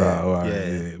Willie style. All right, Yeah.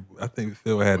 yeah. I think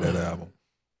Phil had that album.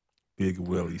 Big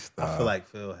Willie style. I feel like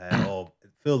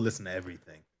Phil listened to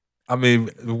everything. I mean,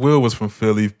 Will was from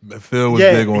Philly. Phil was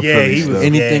big on Philly he was stuff.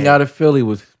 Anything out of Philly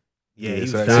was. Yeah,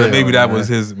 so down, maybe that man. was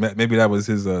his. Maybe that was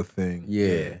his thing.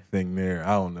 Yeah. Thing there.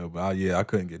 I don't know, but I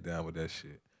couldn't get down with that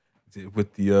shit.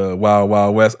 With the Wild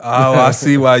Wild West. Oh, I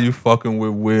see why you fucking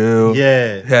with Will.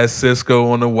 Yeah. Had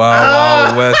Cisco on the Wild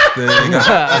Wild West thing.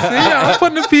 I'm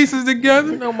putting the pieces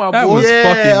together. You know my That boy. was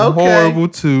fucking okay. horrible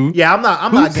too. Yeah, I'm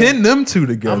not. Who pinned them two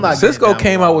together? I'm not Cisco getting down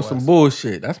came with out with Wild some West.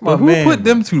 bullshit. That's my But who man. put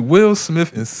them two? Will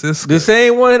Smith and Cisco. The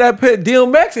same one that put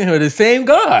DMX in here. The same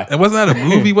guy. And wasn't that a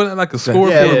movie? Wasn't that like a score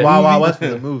Yeah, for it was a Wild Wild movie? West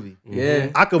was a movie. Yeah.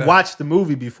 I could watch the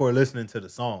movie before listening to the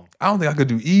song. I don't think I could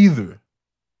do either.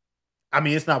 I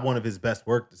mean, it's not one of his best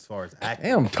work as far as acting.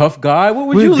 Damn, tough guy. What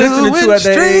were you listening to at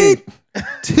that age?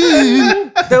 to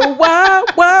The Wild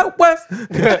Wild West. He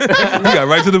got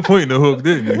right to the point in the hook,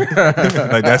 didn't he?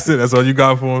 Like that's it. That's all you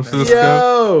got for him, Cisco.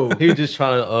 Yo, He was just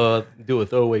trying to do a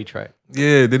throwaway track.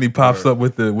 Yeah. Then he pops up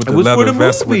with the was leather for the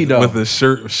vest movie, though. with the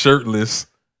shirtless.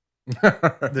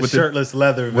 the shirtless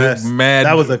leather with vest. mad-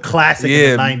 that was a classic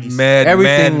in the 90s.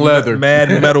 Everything leather. mad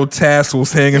metal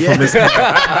tassels hanging from his Yeah.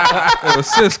 head. Yo,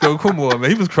 Cisco, come on, man.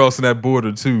 He was crossing that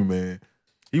border too, man.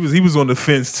 He was on the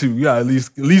fence too. Yeah, at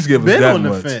least give us Been that on the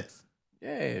much. fence.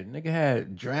 Yeah, nigga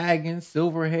had dragon,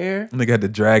 silver hair. Nigga had the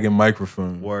dragon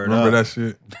microphone. Word Remember up. that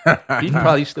shit? He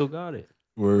probably still got it.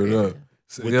 Word up.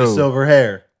 So, With the silver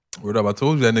hair. Word up. I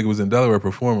told you that nigga was in Delaware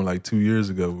performing like 2 years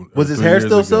ago. Was his 3 hair years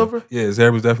still ago. silver? Yeah, his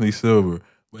hair was definitely silver.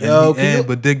 Yo,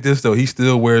 But dig this though, he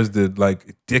still wears the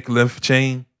like dick lift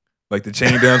chain. Like the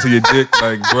chain down to your dick,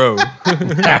 like bro,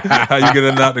 how you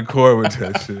gonna knock the cord with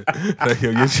that shit? Like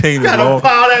yo, your chain is Gotta long.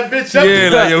 pile that bitch up.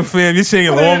 Yeah, like yo, fam, your chain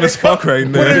Put it long in as the cup- fuck right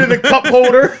Put it in now. the cup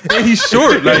holder. And he's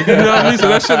short, like you know what I mean. So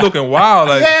that shit looking wild,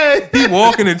 like Yeah. he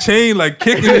walking the chain, like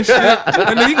kicking and shit,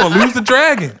 and then he gonna lose the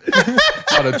dragon.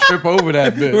 How to trip over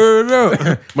that bitch. Word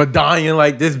up. Medallion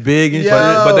like this big and Yo. shit.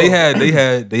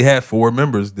 But they had 4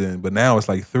 members then, but now it's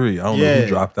like 3. I don't know Yeah. who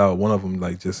dropped out. One of them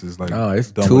like just is like No,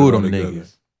 it's dumbing 2 it of them all together.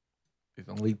 niggas. It's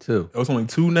only 2. It was only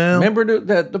 2 now. Remember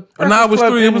the Or nah, it was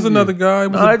Club 3. It was interview? another guy. It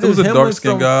was, Nah, a, it's it was just a him dark with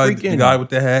skinned some guy, the freaking- guy with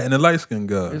the hat, and the light skinned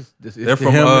guy. They're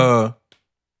from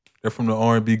they're from the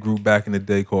R&B group back in the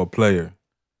day called Player.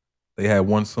 They had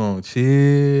one song,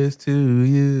 "Cheers to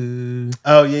You."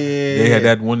 Oh yeah. They had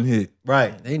that one hit.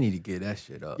 Right. They need to get that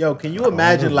shit up. Yo, can you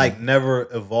imagine like never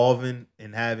evolving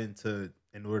and having to,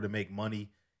 in order to make money,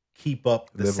 keep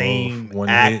up the Live same off one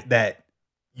act hit. that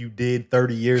you did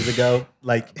 30 years ago?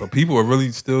 Like But people are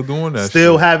really still doing that.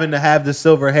 still shit. having to have the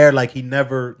silver hair, like he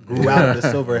never grew out of the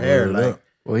silver hair. Word Like up.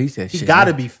 Well, he said he shit.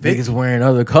 gotta be fit. Niggas wearing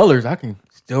other colors. I can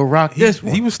still rock this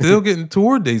one. He was still getting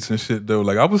tour dates and shit though.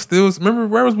 Like I was still remember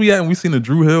where was we at when we seen the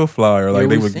Drew Hill flyer? Like Yeah,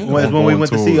 they we were seen Was it. when we on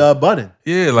went to tour. see Budden.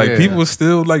 Yeah, like Yeah. people were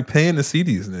still like paying to see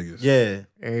these niggas. Yeah.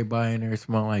 Everybody in there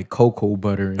smell like cocoa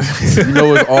butter and shit. You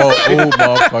know it's all old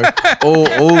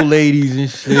motherfuckers, old ladies and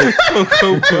shit.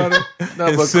 Cocoa butter Nothing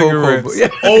and but cigarettes.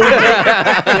 cocoa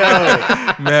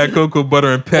butter. Mad cocoa butter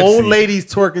and Pepsi. Old ladies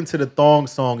twerking to the thong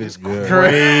song is Yeah.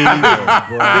 crazy,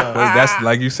 bro. But that's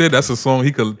like you said. That's a song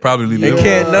he could probably They live.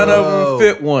 can't. on. None of them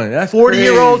fit one. That's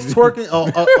 40-year-olds crazy.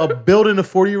 twerking, a building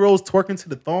of 40-year-olds twerking to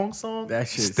the thong song? That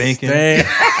shit Stinking. stink.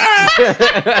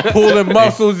 Pulling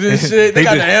muscles and shit. They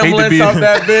got the hate to ambulance be- out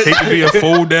that Hate bitch. to be a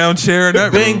fold down chair in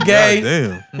that Been room. gay.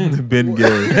 Damn. Been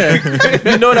gay.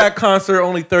 You know that concert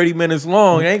only 30 minutes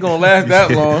long. It ain't gonna last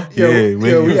that long.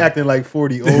 We acting like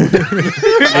 40 old.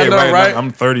 I know, right? Like, I'm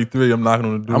 33. I'm not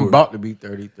gonna do I'm it. about to be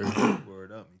 33.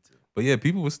 Word up, me too. But yeah,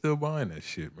 people were still buying that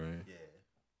shit, man. Yeah.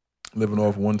 Living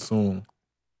off one song.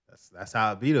 That's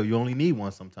how it be though. You only need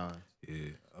one sometimes. Yeah.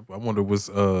 I wonder what's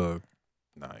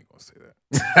Nah, I ain't gonna say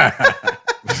that.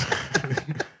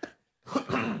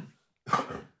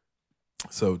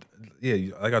 So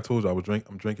yeah, like I told you,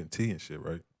 I'm drinking tea and shit,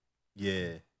 right?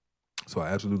 Yeah. So I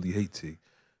absolutely hate tea.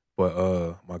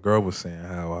 But my girl was saying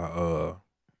how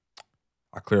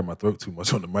I clear my throat too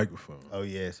much on the microphone. Oh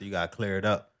yeah, so you gotta clear it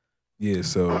up. Yeah,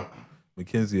 so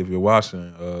Mackenzie, if you're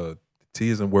watching, the tea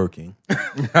isn't working.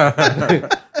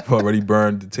 I've already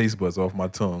burned the taste buds off my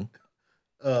tongue.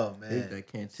 Oh man. I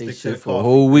can't Stick say to shit the for a coffee.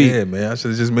 whole week. Yeah, man, I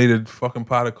should have just made a fucking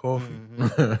pot of coffee.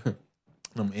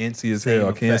 I'm antsy as Same hell.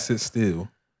 I can't effect. sit still.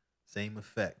 Same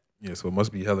effect. Yeah, so it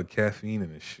must be hella caffeine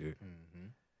in this shit. Mm-hmm.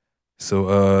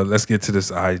 So let's get to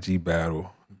this IG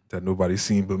battle that nobody's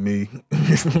seen but me.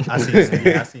 I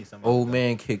seen some. Old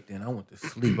man kicked in. I went to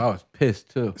sleep. I was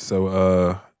pissed too.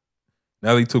 So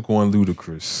Nelly took on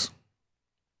Ludacris.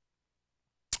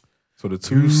 So the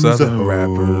two Southern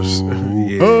rappers,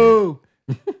 the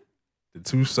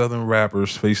two Southern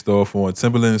rappers faced off on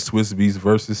Timbaland and Swiss Beats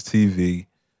versus TV,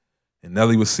 and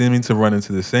Nelly was seeming to run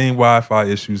into the same Wi-Fi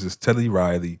issues as Teddy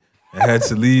Riley and had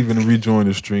to leave and rejoin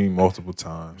the stream multiple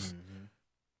times.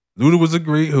 Luda was a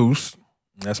great host.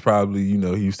 That's probably, he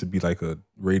used to be like a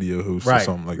radio host or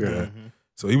something like that.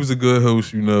 So he was a good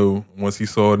host, once he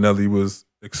saw Nelly was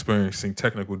experiencing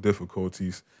technical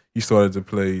difficulties, he started to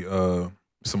play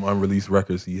some unreleased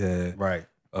records he had. Right.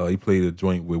 He played a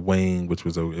joint with Wayne, which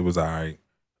was all right.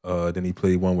 Then he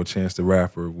played one with Chance the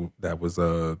Rapper that was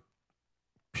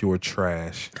pure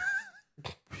trash.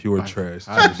 Pure trash.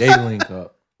 How did they link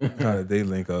up? How did they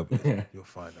link up? You'll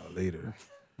find out later.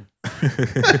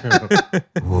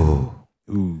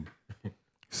 Ooh.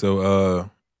 So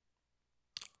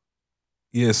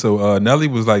Nelly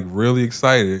was like really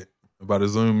excited about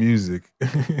his own music,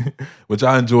 which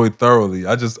I enjoyed thoroughly.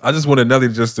 I just wanted Nelly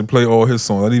just to play all his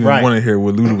songs. I didn't even want to hear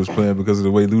what Luda was playing because of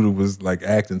the way Luda was like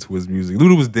acting to his music.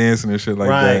 Luda was dancing and shit like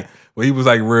that, but he was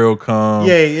like real calm.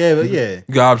 Yeah. You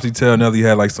could obviously tell Nelly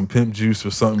had like some pimp juice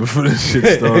or something before this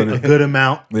shit started. A good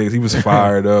amount. He was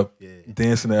fired up.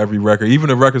 Dancing to every record, even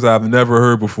the records I've never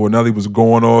heard before. Nelly was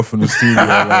going off in the studio,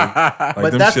 like but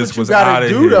them that's shits what you was gotta outta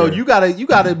do, here. though. You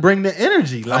gotta bring the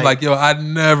energy. I'm like, yo, I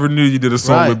never knew you did a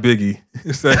song with Biggie.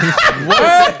 It's like,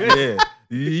 what? Yeah,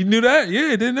 you knew that?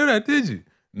 Yeah, didn't know that, did you?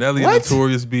 Nelly and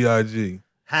Notorious B.I.G.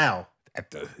 How?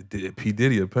 P.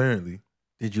 Diddy apparently.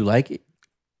 Did you like it?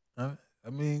 I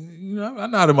mean, I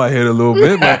nodded my head a little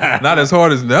bit, but not as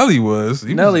hard as Nelly was.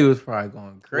 Nelly was probably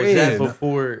going crazy. Was that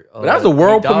before? But that was a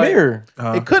world premiere.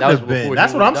 It couldn't have been.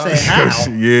 That's what I'm saying. How?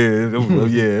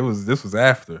 This was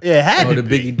after. Yeah, it had to the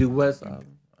be. Biggie Duets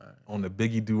album. On the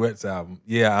Biggie Duets album.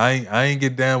 Yeah, I ain't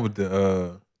get down with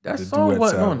the that the song Duets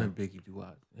wasn't album. on the Biggie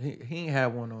Duets. He ain't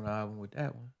had one on the album with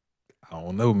that one. I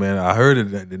don't know, man. I heard it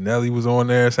that Nelly was on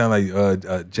there. It sounded like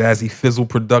Jazzy Fizzle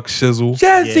Shizzle.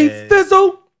 Jazzy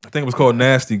Fizzle. I think it was called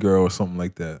Nasty Girl or something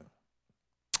like that.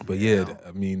 But yeah,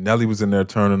 I mean, Nelly was in there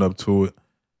turning up to it.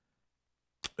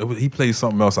 He played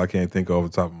something else I can't think of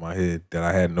off the top of my head that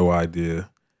I had no idea.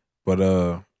 But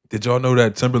did y'all know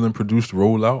that Timberland produced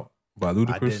Rollout by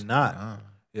Ludacris? I did not.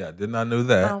 Yeah, I did not know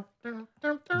that.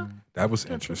 That was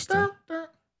interesting.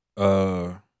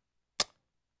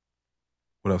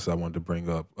 What else I wanted to bring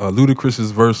up?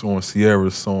 Ludacris's verse on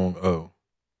Sierra's song "Oh."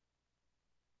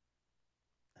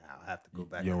 I'll have to go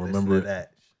back. You don't and remember listen to it?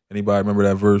 that. Anybody remember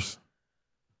that verse?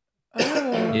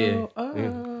 Yeah.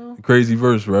 Crazy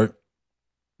verse, right?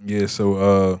 Yeah.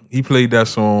 So he played that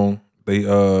song.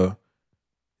 Then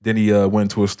he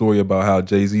went to a story about how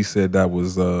Jay-Z said that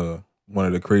was one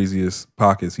of the craziest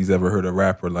pockets he's ever heard a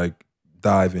rapper like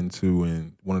dive into,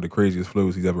 and one of the craziest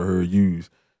flows he's ever heard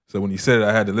used. So when he said it,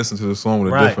 I had to listen to the song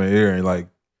with a different ear, and like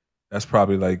that's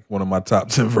probably like one of my top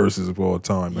 10 verses of all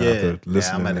time. Man, after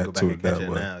listening I'm to go back and that catch it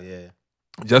way. now. Yeah,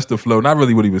 just the flow, not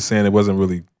really what he was saying. It wasn't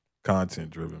really content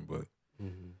driven, but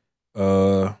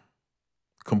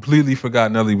completely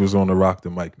forgot Nelly was on the Rock the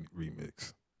Mic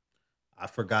remix. I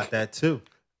forgot that too.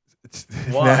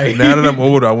 Why? Now that I'm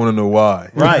older, I want to know why.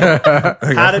 Right?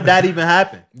 How did that even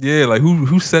happen? Yeah, like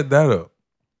who set that up?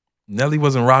 Nelly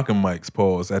wasn't rocking mics,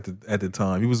 pause, at the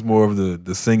time. He was more of the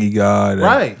singy guy.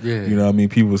 Right. Yeah. You know what I mean?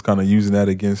 People was kind of using that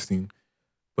against him.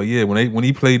 But yeah, when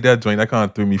he played that joint, that kind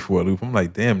of threw me for a loop. I'm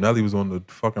like, damn, Nelly was on the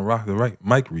fucking Rock the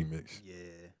Mic remix. Yeah.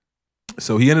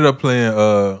 So he ended up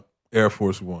playing Air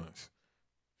Force Ones.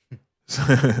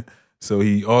 So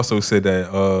he also said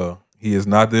that he is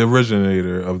not the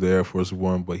originator of the Air Force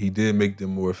One, but he did make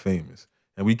them more famous.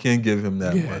 And we can't give him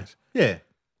that much. Yeah.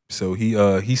 So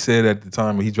he said at the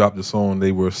time when he dropped the song,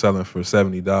 they were selling for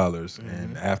 $70,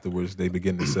 and afterwards they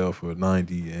began to sell for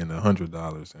 $90 and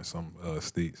 $100 in some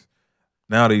states.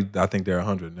 Now I think they're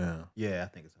 $100 now. Yeah, I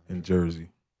think it's in Jersey.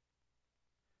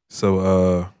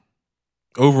 So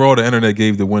overall, the internet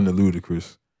gave the win to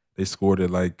Ludacris. They scored it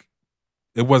like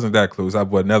it wasn't that close.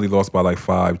 But Nelly lost by like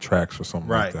 5 tracks or something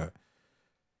like that.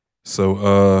 So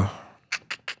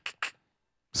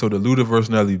the Luda versus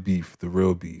Nelly beef, the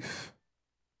real beef.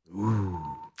 Ooh.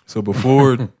 So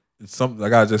before I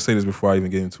gotta just say this before I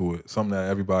even get into it. Something that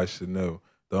everybody should know: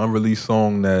 the unreleased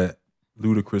song that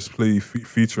Ludacris played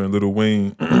featuring Lil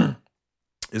Wayne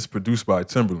is produced by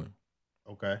Timberland.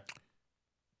 Okay.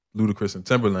 Ludacris and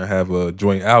Timberland have a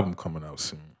joint album coming out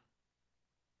soon.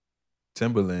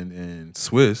 Timberland and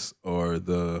Swiss are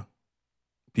the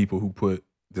people who put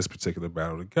this particular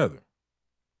battle together.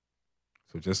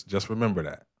 So just remember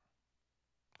that.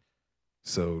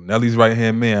 So Nelly's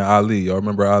right-hand man, Ali. Y'all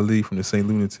remember Ali from the St.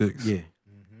 Lunatics? Yeah.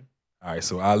 All right,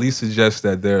 so Ali suggests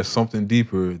that there's something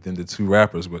deeper than the two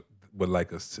rappers would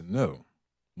like us to know.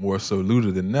 More so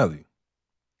Luda than Nelly.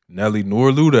 Nelly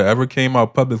nor Luda ever came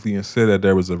out publicly and said that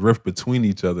there was a rift between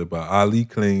each other, but Ali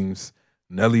claims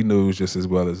Nelly knows just as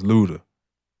well as Luda.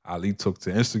 Ali took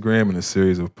to Instagram in a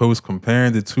series of posts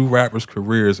comparing the two rappers'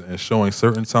 careers and showing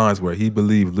certain times where he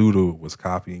believed Luda was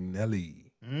copying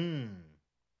Nelly.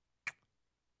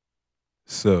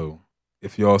 So,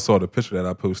 if y'all saw the picture that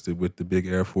I posted with the big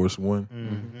Air Force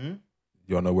One,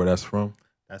 y'all know where that's from?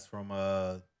 That's from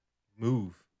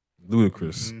Move.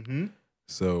 Ludacris.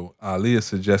 So Ali is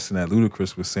suggesting that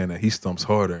Ludacris was saying that he stumps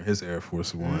harder in his Air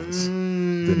Force Ones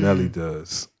than Nelly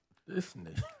does. This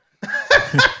nigga.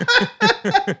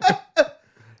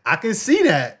 I can see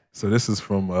that. So this is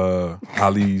from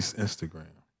Ali's Instagram.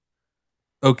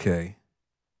 Okay,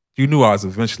 you knew I was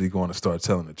eventually going to start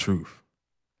telling the truth.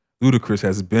 Ludacris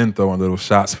has been throwing little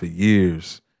shots for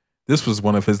years. This was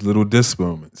one of his little diss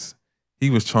moments. He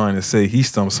was trying to say he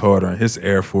stumps harder in his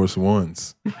Air Force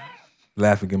Ones.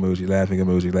 Laughing emoji, laughing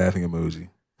emoji, laughing emoji.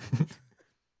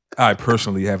 I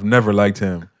personally have never liked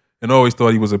him and always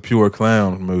thought he was a pure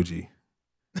clown emoji.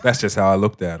 That's just how I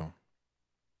looked at him.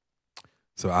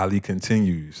 So Ali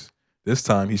continues. This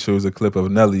time he shows a clip of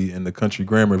Nelly in the Country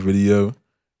Grammar video.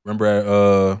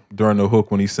 Remember during the hook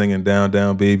when he's singing Down,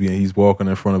 Down, Baby and he's walking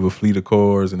in front of a fleet of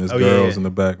cars and his girls in the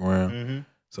background.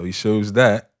 So he shows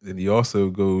that. Then he also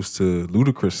goes to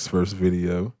Ludacris' first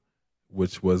video,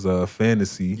 which was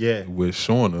Fantasy with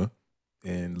Shauna.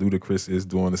 And Ludacris is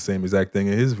doing the same exact thing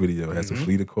in his video. Has a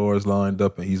fleet of cars lined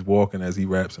up and he's walking as he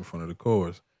raps in front of the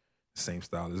cars. Same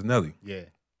style as Nelly. Yeah.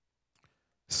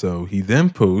 So he then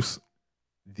posts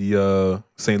the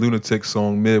St. Lunatic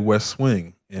song Midwest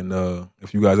Swing. And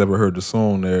if you guys ever heard the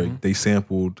song there, they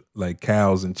sampled like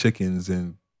cows and chickens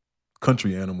and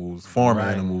country animals, farm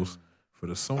animals for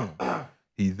the song.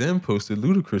 He then posted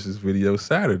Ludacris's video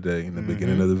Saturday. In the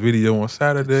beginning of the video on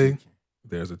Saturday,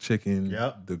 there's a chicken,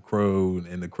 the crow,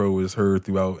 and the crow is heard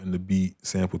throughout in the beat,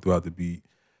 sampled throughout the beat.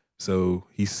 So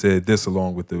he said this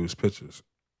along with those pictures.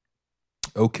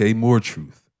 Okay, more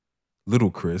truth.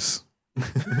 Little Chris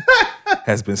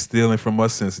has been stealing from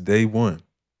us since day one.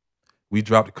 We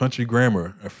dropped Country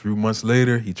Grammar. A few months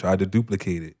later, he tried to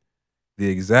duplicate it. The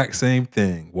exact same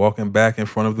thing, walking back in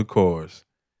front of the cars.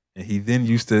 And he then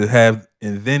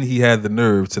he had the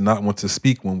nerve to not want to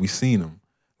speak when we seen him,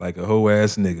 like a hoe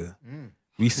ass nigga.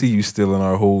 We see you stealing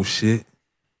our whole shit.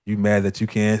 You mad that you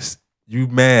can't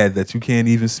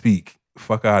even speak.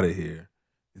 Fuck out of here.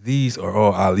 These are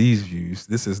all Ali's views.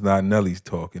 This is not Nelly's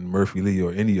talking, Murphy Lee,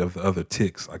 or any of the other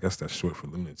ticks. I guess that's short for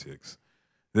lunatics.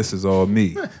 This is all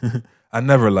me. I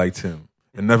never liked him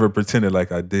and never pretended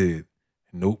like I did.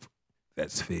 Nope,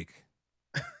 that's fake.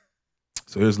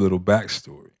 So here's a little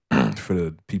backstory for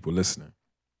the people listening.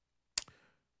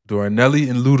 During Nelly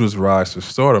and Luda's rise to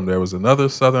stardom, there was another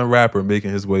Southern rapper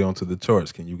making his way onto the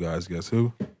charts. Can you guys guess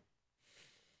who?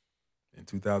 In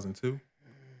 2002?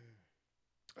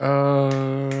 The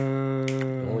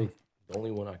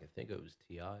only one I can think of is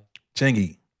T.I.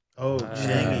 Chingy. Oh,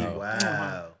 Chingy.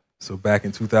 Wow. So back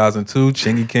in 2002,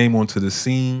 Chingy came onto the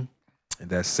scene. And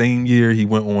that same year, he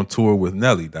went on tour with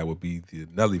Nelly. That would be the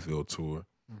Nellyville tour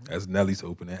as Nelly's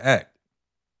opening act.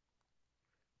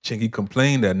 Chingy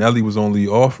complained that Nelly was only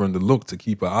offering the look to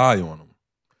keep an eye on him,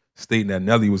 stating that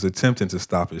Nelly was attempting to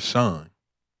stop his shine.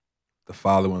 The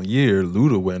following year,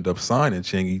 Luda would end up signing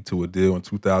Chingy to a deal in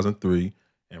 2003,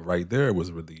 and right there it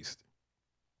was released.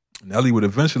 Nelly would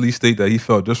eventually state that he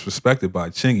felt disrespected by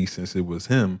Chingy since it was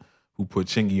him who put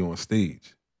Chingy on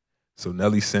stage. So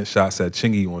Nelly sent shots at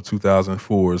Chingy on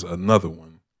 2004's Another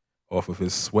One off of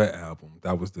his Sweat album.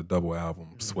 That was the double album,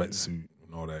 Sweatsuit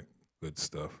and all that good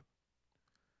stuff.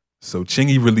 So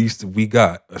Chingy released We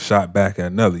Got, a shot back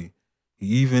at Nelly. He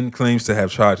even claims to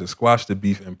have tried to squash the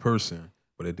beef in person,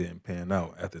 but it didn't pan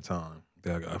out at the time.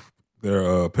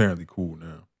 They're apparently cool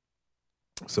now.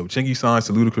 So Chingy signs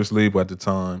to Ludacris label at the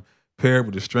time, paired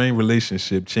with the strained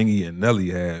relationship Chingy and Nelly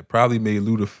had, probably made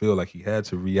Luda feel like he had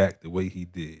to react the way he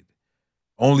did.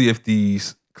 Only if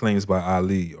these claims by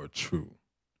Ali are true.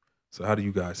 So how do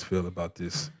you guys feel about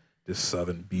this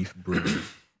Southern beef brewing?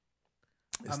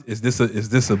 Is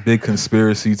this a big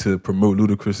conspiracy to promote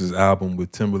Ludacris's album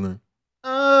with Timbaland?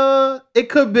 It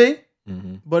could be,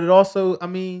 but it also, I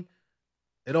mean,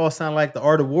 it all sounds like the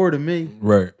Art of War to me.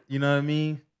 Right. You know what I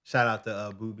mean? Shout out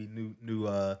to Booby, new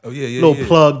little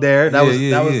plug there.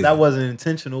 That wasn't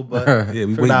intentional, but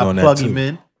we for waiting not on that plugging too. him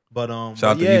in. But Shout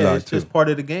out to Eli it's just too. part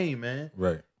of the game, man.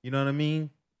 Right. You know what I mean?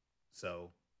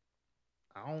 So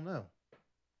I don't know.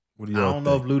 What do I y'all don't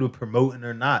know if think? Luda promoting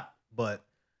or not, but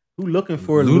who looking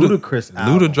for a Ludacris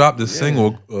album? Luda dropped a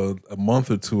single a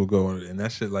month or two ago, and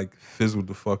that shit like fizzled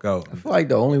the fuck out. I feel like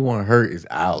the only one hurt is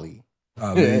Ali.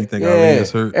 Ali, you think Ali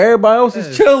is hurt? Everybody else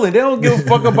is chilling. They don't give a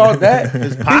fuck about that.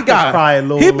 His pocket's probably a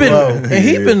little low. And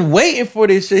he been waiting for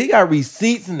this shit. He got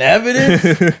receipts and evidence.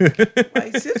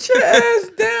 Like, sit your ass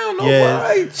down.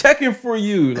 Nobody checking for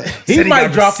you. Like, he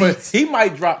might drop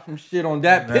some shit on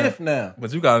that piff now.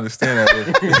 But you gotta understand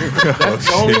that. That's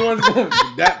the only one going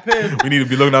that piff. We need to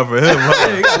be looking out for him.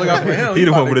 Yeah, you gotta look out for him. He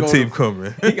the one with the tape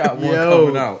coming. He got one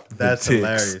coming out. That's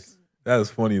hilarious. That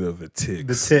was funny though. The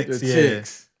ticks. The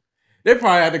ticks. They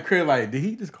probably had the crib like, did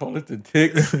he just call it the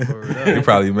ticks? They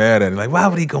probably mad at him. Like, why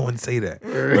would he go and say that?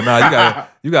 But nah,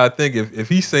 you gotta think if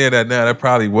he's saying that now, that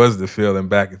probably was the feeling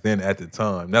back then at the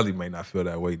time. Nelly may not feel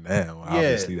that way now.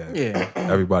 Obviously,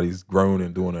 everybody's grown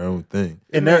and doing their own thing.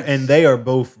 And they are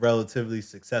both relatively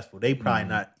successful. They probably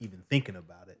not even thinking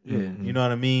about it. You know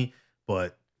what I mean?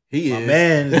 But he is.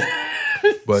 Man.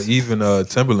 But even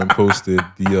Timberland posted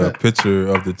the picture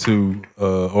of the two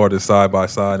artists side by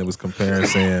side, and it was comparing,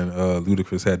 saying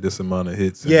Ludacris had this amount of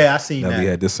hits. And I seen Nelly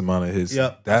that. had this amount of hits.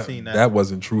 Yep, I seen that. That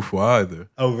wasn't truthful either.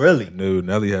 Oh, really? No,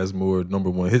 Nelly has more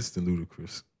 #1 hits than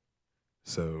Ludacris.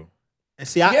 So, and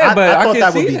see, I thought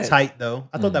that would be tight though.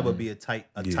 I thought that would be a tight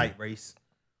race.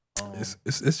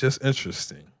 It's just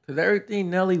interesting because everything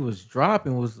Nelly was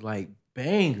dropping was like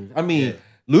bangers. I mean.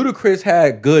 Ludacris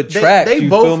had good tracks. They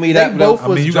both, feel me? That both. I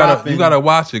mean, you gotta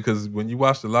watch it because when you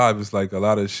watch the live, it's like a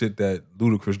lot of shit that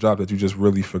Ludacris dropped that you just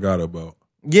really forgot about.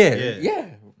 Yeah.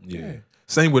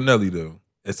 Same with Nelly though,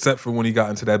 except for when he got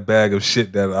into that bag of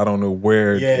shit that I don't know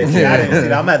where. I didn't see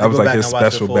that. I'm gonna have to go back and watch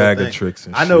special the full bag thing. of tricks.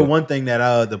 And I know one thing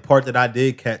that the part that I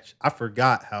did catch, I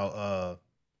forgot how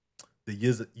the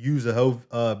Use a Ho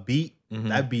beat.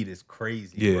 That beat is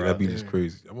crazy. Yeah, bro. that beat is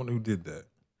crazy. I wonder who did that.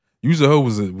 Use a Ho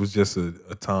was just a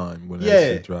time when that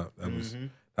shit dropped.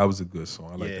 That was a good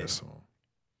song. I like that song.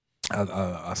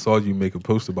 I saw you make a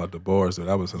post about the bars, so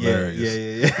that was hilarious.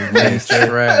 Yeah.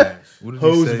 Trash.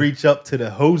 Hoes reach up to the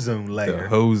hozone layer. The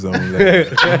hozone layer.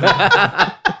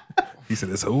 He said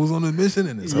there's hoes on the mission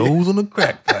and there's hoes on the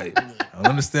crack pipe. I don't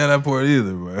understand that part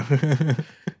either, bro.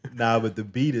 Nah, but the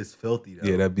beat is filthy though.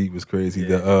 Yeah, that beat was crazy.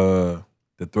 The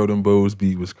Throw Them Bows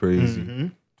beat was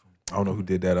crazy. I don't know who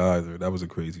did that either. That was a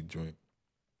crazy joint.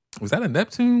 Was that a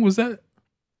Neptune? Was that?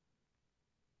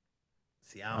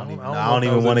 See, I don't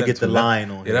even want to get the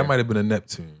line on. Yeah, that might have been a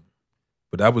Neptune.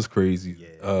 But that was crazy.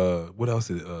 Yeah. What else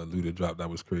did Luda drop? That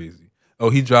was crazy. Oh,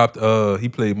 he dropped. He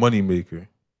played Moneymaker.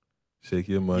 Shake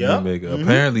Your Moneymaker.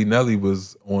 Apparently, Nelly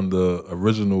was on the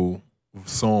original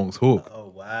song's hook. Oh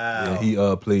wow! Yeah, he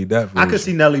played that version. I could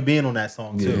see Nelly being on that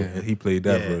song too. Yeah, and he played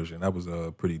that version. That was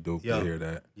pretty dope to hear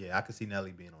that. Yeah, I could see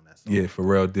Nelly being on that song. Yeah,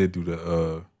 Pharrell did do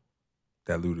the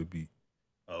that Luda beat.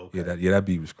 Oh, okay. That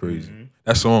beat was crazy.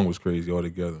 That song was crazy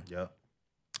altogether. Yeah.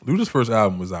 Luda's first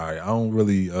album was alright. I don't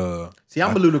really see.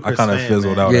 I'm a Ludacris fan. I kind of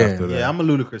fizzled out after that. Yeah, I'm a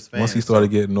Ludacris fan. Once he started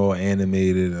getting all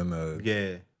animated and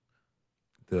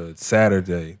the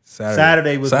Saturday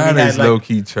was Saturday's low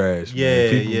key trash.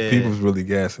 Yeah, man. People was really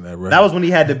gassing that record. That was when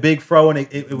he had the big fro and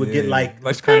it would get like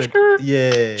skirt.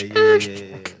 Yeah.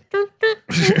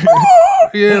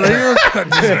 Yeah, like, you cut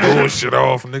this bullshit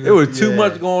off, nigga. It was too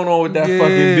much going on with that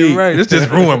fucking beat. Right. This just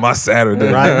ruined my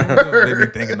Saturday. Right. They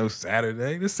be thinking no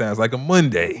Saturday. This sounds like a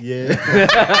Monday. Yeah.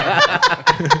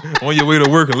 On your way to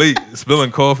work late,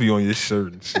 spilling coffee on your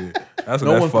shirt and shit. That's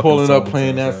no one's pulling up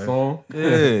playing that song.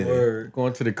 Yeah.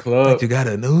 Going to the club. Like you got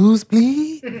a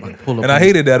nosebleed? And I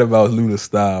hated that about Luda's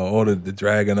style. All the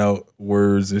dragging out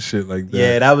words and shit like that.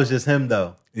 Yeah, that was just him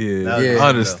though. Yeah, I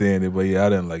understand it, but I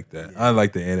didn't like that. I didn't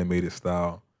like the animated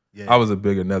style. Yeah. I was a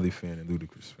bigger Nelly fan than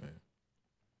Ludacris fan.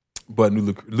 But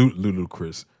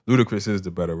Ludacris is the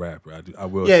better rapper. I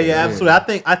will. Yeah,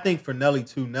 absolutely. I think for Nelly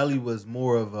too. Nelly was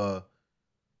more of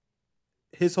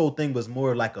his whole thing was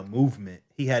more like a movement.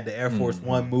 He had the Air Force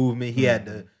One movement. He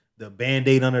had the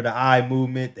Band-Aid under the eye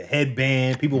movement, the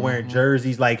headband, people wearing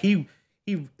jerseys. Like it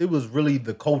was really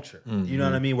the culture. You know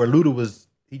what I mean? Where Luda was.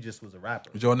 He just was a rapper.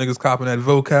 Was y'all niggas copping that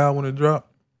vocal when it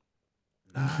dropped?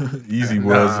 Nah. Easy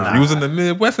was. If you was in the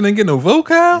Midwest and didn't get no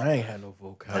vocal? I ain't had no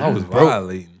vocal. I was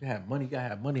violating. You had money, gotta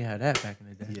have money, had that back in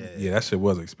the day. Yeah, that shit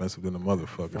was expensive than a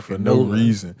motherfucker for no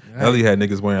reason. Nelly had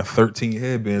niggas wearing 13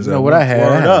 headbands. You know what I had?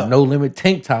 I had a No Limit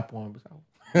tank top on.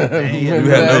 You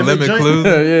had No Limit clothes?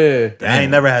 Yeah. I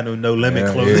ain't never had no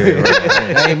limit clothes.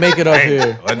 I ain't make it up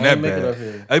here. Wasn't that bad?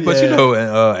 Hey, but you know, in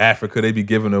Africa, they be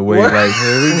giving away like,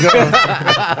 here we go.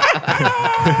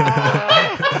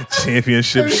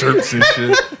 Championship shirts and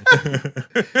shit.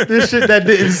 This shit that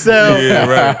didn't sell. Yeah,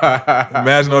 right.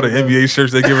 Imagine all the NBA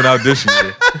shirts they giving out this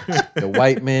year. The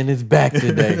white man is back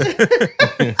today.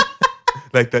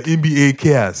 Like the NBA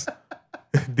cast.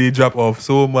 They drop off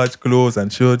so much clothes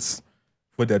and shirts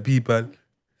for the people.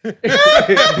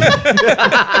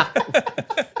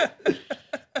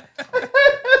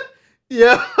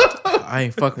 Yeah. I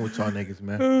ain't fucking with y'all niggas,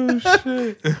 man. Oh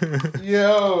shit.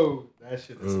 Yo, that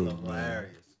shit is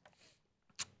hilarious.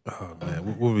 Oh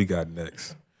man, what we got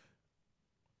next?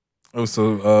 Oh,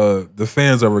 so the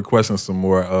fans are requesting some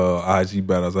more IG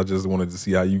battles. I just wanted to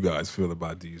see how you guys feel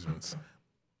about these ones.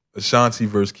 Ashanti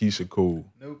versus Keisha Cole.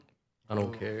 Nope. I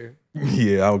don't care.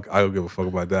 Yeah, I don't give a fuck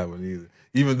about that one either.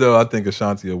 Even though I think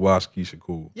Ashanti will watch Keisha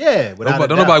Cole. Yeah, Don't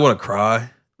nobody want to cry.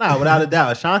 Nah, without a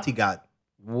doubt. Ashanti got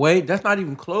Wait, that's not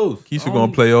even close. Keisha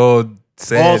gonna play all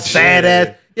sad, all sad shit.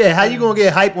 ass. Yeah, how you gonna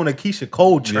get hype on a Keisha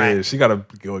Cole track? Yeah, she gotta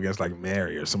go against like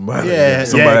Mary or somebody. Yeah,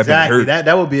 somebody exactly. that been hurt.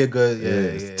 That would be a good.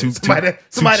 Yeah. Two Somebody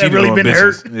two that cheated really on been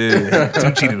bitches. hurt. Yeah,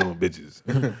 two cheated on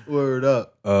bitches. Word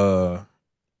up.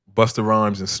 Busta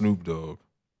Rhymes and Snoop Dogg.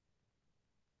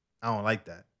 I don't like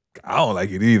that. I don't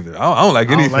like it either. I don't like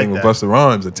I don't anything like with that. Busta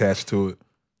Rhymes attached to it.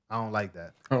 I don't like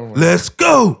that. Let's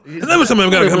go. And every time I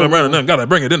gotta come around and then gotta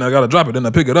bring it, then I gotta drop it, then I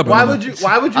pick it up. Why and would you?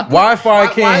 Why would you? Wi-Fi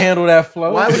can't handle that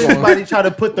flow. Why would anybody try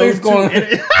to put those two going- in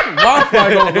it?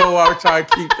 Wi-Fi gonna go out try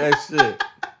to keep that shit.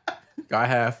 I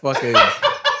have fucking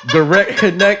direct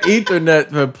connect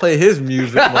Ethernet to play his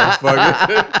music,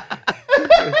 motherfucker.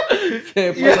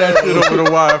 Can't play that shit over the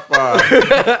Wi-Fi.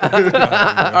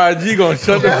 IG gonna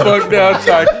shut the fuck down,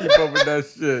 try to keep up with that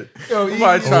shit. Yo,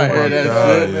 Somebody try to hear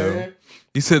that shit. yo.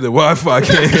 He said the Wi-Fi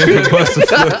can't handle Busta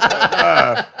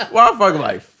Flip. Wi-Fi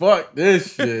like, fuck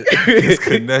this shit. It's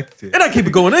connected. And I keep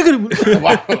it going.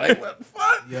 Wi-Fi like, what the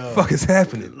fuck? Yo, Fuck is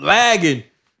happening? Lagging.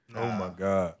 Oh my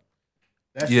god.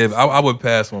 that's Yeah, just- I would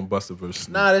pass on Busta versus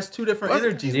Snoop. Nah, that's two different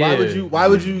energies. Yeah. Why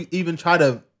would you even try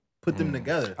to put them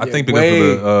together? I think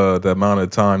because of the amount of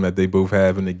time that they both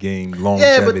have in the game,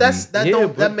 longevity. Yeah, but Yeah,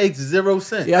 that makes zero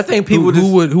sense. Yeah, I think who, people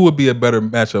just... who would be a better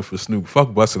matchup for Snoop? Fuck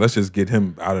Busta. Let's just get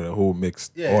him out of the whole mix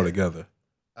Yeah. altogether.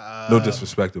 No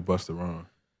disrespect to Busta Rhymes,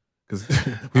 because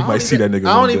we I might don't see even- that nigga.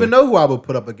 I one don't day. even know who I would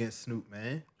put up against Snoop,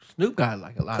 man. Snoop got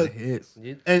like a lot of hits.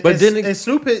 And, But and, then and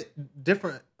Snoop hit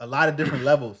a lot of different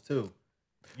levels too.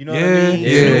 You know Yeah, what I mean?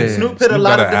 yeah. Snoop hit a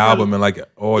lot got of an different album in like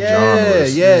all yeah,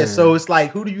 genres. yeah. So it's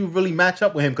like, who do you really match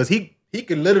up with him? Because he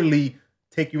can literally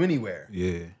take you anywhere.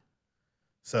 Yeah.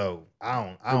 So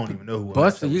I don't even know who.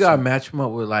 Buster, you gotta match him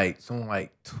up with like someone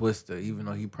like Twister, even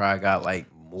though he probably got like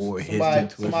more hits than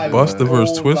Twister. Busta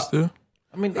versus Oh, Twister.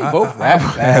 I mean, they both I rap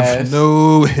have fast.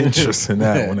 no interest in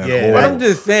that one at Yeah. all. But I'm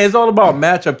just saying, it's all about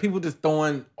matchup. People just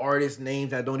throwing artist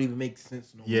names that don't even make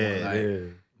sense no Yeah, more. Like, Yeah.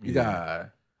 you got.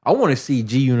 I want to see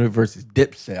G Unit versus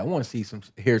Dipset. I want to see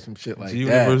hear some shit like G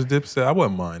that. versus Dipset. I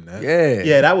wouldn't mind that. Yeah,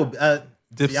 Yeah, that would.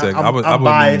 Dipset. I'm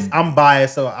biased. I'm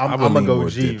biased, so I'm gonna lean go more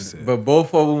G. Dipset. But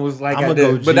both of them was like, I'ma I did,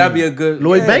 go but G. that'd be a good.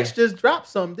 Lloyd yeah. Banks just dropped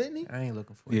something, didn't he? I ain't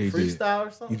looking for Yeah, it. he did. Freestyle or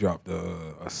He something. dropped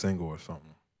a single or something.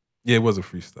 Yeah, it was a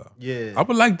freestyle. Yeah, I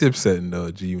would like Dipset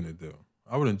and G Unit though.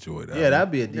 I would enjoy that. yeah,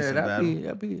 that'd be a Yeah, decent that'd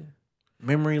battle. be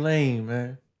memory lane,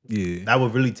 man. Yeah. That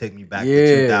would really take me back Yeah.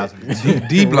 to 2002.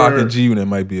 D Block and G Unit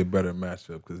might be a better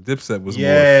matchup because Dipset was more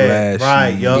Yeah,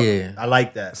 flashy. right. Yup. Yeah. I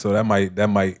like that. So that might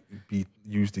be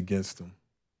used against them.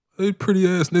 Hey, pretty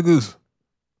ass niggas.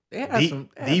 They had D some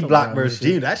Block wild versus shit.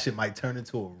 G, that shit might turn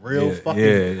into a real Yeah,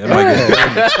 fucking. that might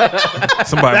get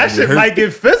somebody. That might shit get might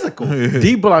get physical. hurt.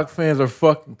 D Block fans are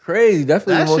fucking crazy.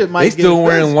 Definitely, That more- shit might they get still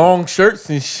wearing offensive. long shirts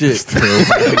and shit. Still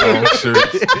wearing long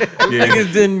shirts. Yeah.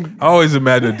 Niggas didn't I always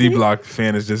imagine a D Block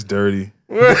fan is just dirty.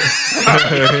 yeah,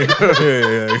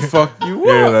 fuck you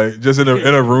yeah, up. like just in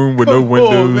a room with no Come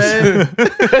on, windows,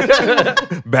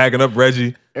 bagging up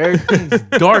Reggie. Everything's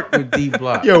dark with D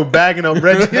Block. Yo, bagging up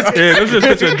Reggie. Yeah, there's just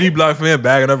picture a D Block fan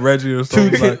bagging up Reggie or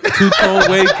something. Like, Two-tone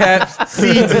wave caps.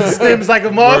 Seeds and stems like a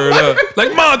word mother. up.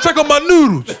 Like, Mom, check on my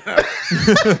noodles.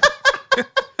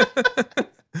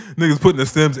 Niggas putting the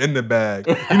stems in the bag.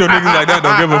 You know, niggas like that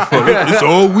don't give a fuck. It's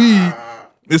all weed.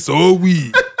 It's all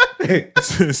weed.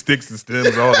 Sticks and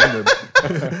stems all in there.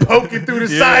 Poking through the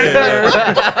side of her.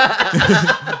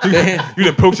 You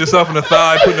done poked yourself in the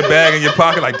thigh, putting the bag in your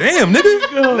pocket, like, damn,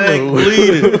 nigga. Leg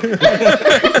bleeding.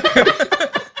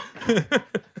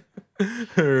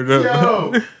 Heard up.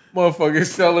 Yo. Motherfuckers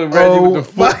selling Reggie with the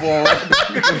football.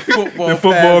 The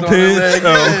football pads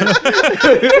on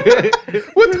pins.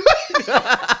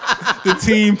 The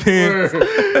team pins.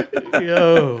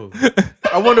 Yo.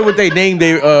 I wonder what they named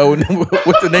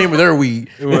what's the name of their weed?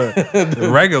 What?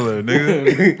 Regular,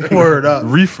 nigga. Word up.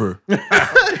 Reefer.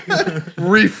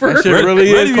 Reefer. That shit Where-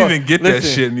 really where is do you called- even get that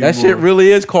shit That shit anymore?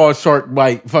 really is called Shark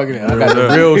Bite. Fucking, I got the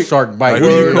Word up. real Shark Bite.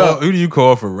 Like, who do you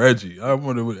call for Reggie? I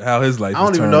wonder how his life I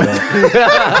don't is even turned know. out.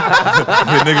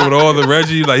 The nigga with all the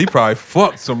Reggie, like he probably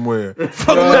fucked somewhere.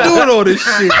 Fuck, am I doing all this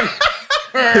shit?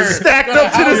 stacked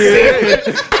up to the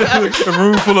ceiling. A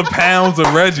room full of pounds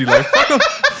of Reggie. Like,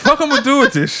 fuck him to do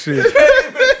with this shit.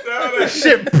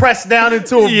 Shit pressed down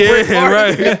into a brick.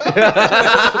 Right.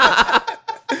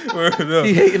 Word up.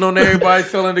 He hating on everybody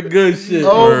selling the good shit.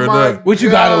 Oh Word my up. What you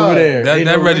got over there?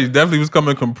 That Reggie definitely was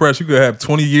coming compressed. You could have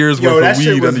 20 years worth that of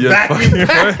shit weed was under your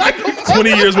fucking 20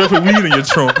 years worth of weed in your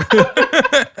trunk.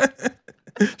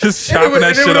 Just chopping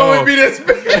that shit off. Be this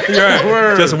big.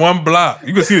 Right. Just one block.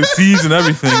 You can see the seeds and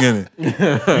everything in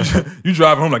it. You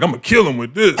drive home like, I'm gonna kill him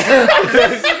with this.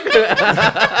 As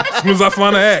soon as I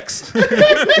find an axe.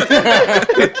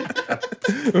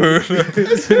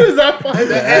 As soon as I find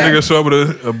the axe. Nigga show up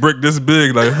with a brick this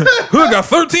big, like, Hood got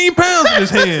 13 pounds in his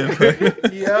hand.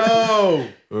 Yo.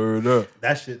 Word up.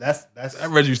 That shit, that's That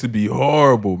Reggie used to be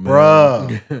horrible, man.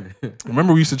 bruh.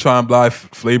 Remember we used to try and buy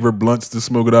flavored blunts to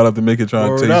smoke it out of to make it try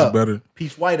and Word taste up. better.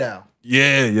 Peach White Owl.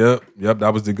 Yeah, yep.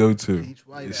 That was the go-to. Peach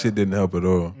White This Owl. shit didn't help at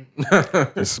all.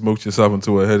 Just smoked yourself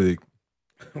into a headache.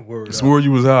 Word up. Swore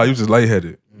you was high. You was just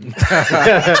lightheaded.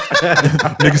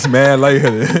 Niggas mad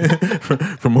lightheaded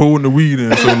from holding the weed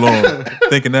in so long.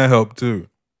 Thinking that helped too.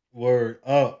 Word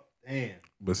up. Damn.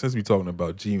 But since we talking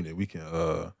about G-Unit, we can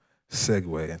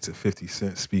segue into 50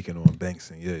 Cent speaking on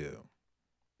Banks and Yayo.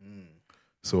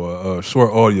 So a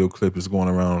short audio clip is going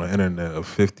around on the internet of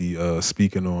 50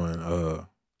 speaking on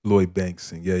Lloyd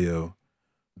Banks and Yayo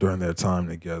during their time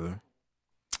together.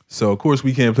 So of course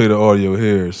we can't play the audio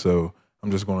here, so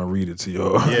I'm just gonna read it to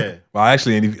y'all. Yeah. Well,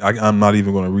 I'm not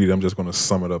even gonna read it. I'm just gonna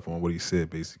sum it up on what he said,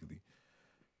 basically.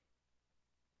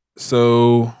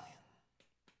 So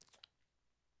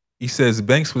he says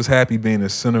Banks was happy being the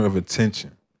center of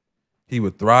attention. He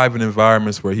would thrive in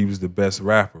environments where he was the best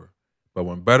rapper. But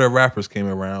when better rappers came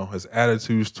around, his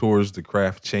attitudes towards the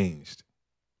craft changed.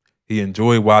 He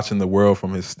enjoyed watching the world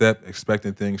from his step,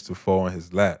 expecting things to fall in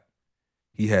his lap.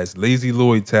 He has Lazy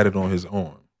Lloyd tatted on his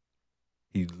arm.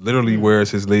 He literally wears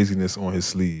his laziness on his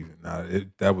sleeve. Now,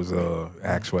 that was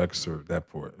actual excerpt, that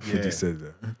part. 50 said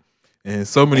that. And in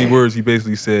so many words, he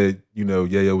basically said,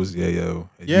 Yayo was Yayo.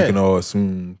 And you can all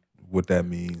assume what that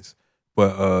means.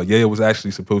 But Yayo was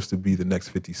actually supposed to be the next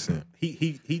 50 Cent.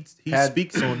 He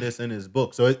speaks on this in his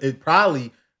book. So it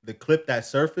probably, the clip that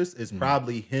surfaced is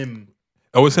probably him.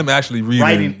 Oh, it's him actually reading.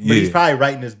 Writing, but he's probably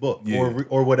writing his book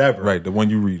or whatever. Right, the one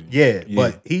you reading. Yeah,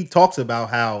 but he talks about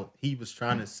how he was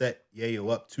trying to set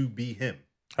Yayo up to be him.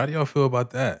 How do y'all feel about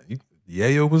that?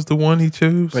 Yayo was the one he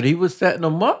chose? But he was setting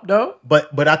them up, though.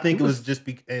 But I think it was just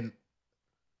and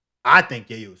I think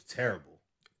Yayo was terrible.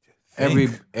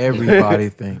 Everybody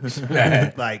thinks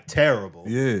that. Like terrible.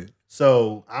 Yeah.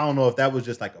 So I don't know if that was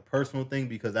just like a personal thing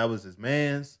because that was his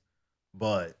man's,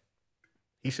 but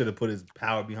he should have put his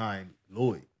power behind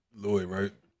Lloyd,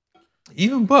 right?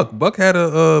 Even Buck had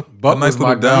a nice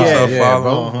little down south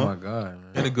follow. Oh my god,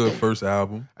 man. And a good first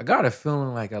album. I got a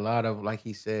feeling like a lot of, like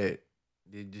he said,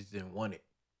 they just didn't want it.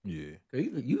 Yeah.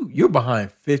 You're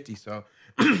behind 50, so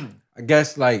I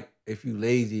guess like if you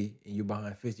lazy and you're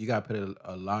behind 50, you gotta put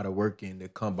a lot of work in to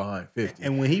come behind 50.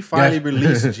 And when he finally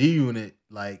released G Unit,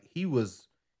 like he was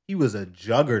a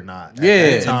juggernaut. At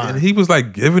that time. And he was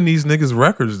like giving these niggas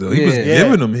records though. He was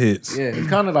giving them hits. Yeah, it's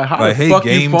kind of like how like, the hey, fuck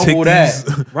game, you fumble take that?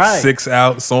 these Right. 6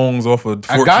 out songs off of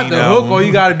 14 I got the album. hook. All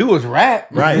you gotta do is rap.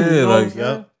 Right. You know what I'm like,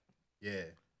 saying? Yeah.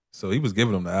 So he was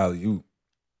giving them the alley-oop.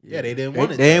 Yeah, they didn't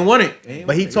want it. They didn't want it.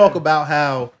 But he talked about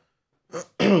how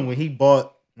when he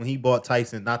bought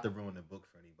Tyson, not to ruin the book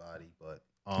for anybody, but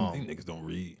These niggas don't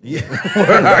read. yeah.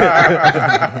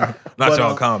 Not But,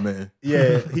 y'all commenting.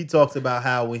 Yeah, he talks about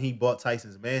how when he bought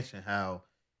Tyson's mansion, how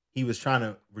he was trying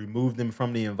to remove them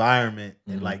from the environment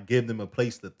and like give them a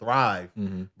place to thrive,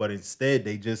 but instead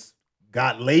they just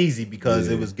got lazy because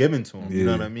it was given to them. You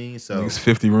know what I mean? So Niggas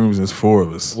 50 rooms and it's 4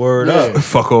 of us. word up.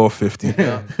 Fuck all 50.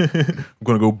 I'm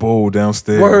gonna go bowl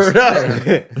downstairs. Word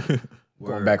up.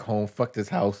 Going back home, fuck this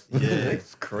house. Yeah.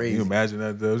 It's Can crazy. you imagine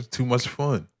that though? It's too much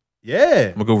fun. Yeah.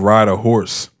 I'm gonna go ride a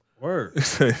horse. Word.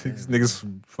 These niggas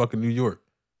from fucking New York.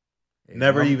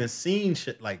 Never even seen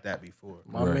shit like that before.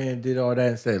 My man did all that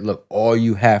and said, look, all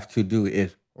you have to do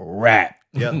is rap.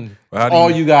 Yeah. Well,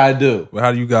 All you gotta do. Well,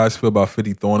 how do you guys feel about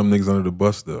 50 throwing them niggas under the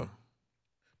bus though?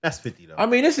 That's 50 though. I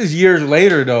mean, this is years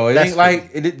later though. It That's ain't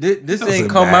like this Doesn't ain't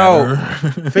come matter.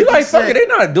 out. He like fuck it, they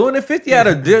not doing it. 50 had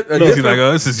a He's different. like,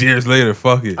 oh, this is years later.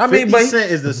 Fuck it. I mean, 50 but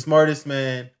Cent is the smartest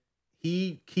man.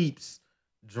 He keeps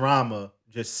drama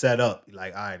just set up.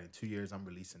 Like, all right, in 2 years I'm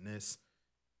releasing this.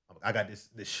 I got this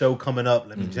show coming up.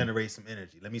 Let me generate some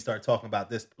energy. Let me start talking about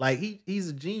this. Like he's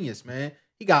a genius, man.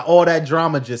 He got all that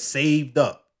drama just saved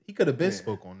up. He could have been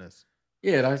spoke on this.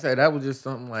 yeah, like I said, that was just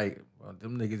something like Well,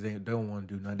 them niggas don't want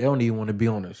to do nothing. They don't even want to be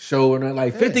on a show or nothing.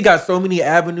 Like 50 got so many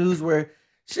avenues where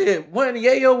shit. When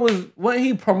when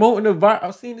he promoting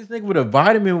I've seen this nigga with a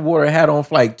vitamin water hat on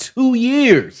for like 2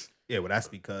 years. Yeah, well, that's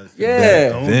because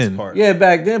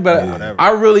back then. But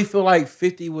I really feel like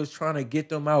 50 was trying to get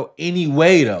them out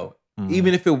anyway, though,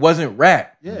 even if it wasn't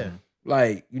rap. Yeah,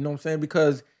 like you know what I'm saying?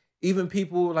 Because even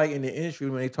people like in the industry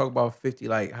when they talk about 50,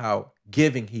 like how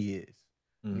giving he is.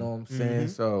 You know what I'm saying?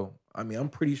 So I mean, I'm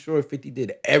pretty sure 50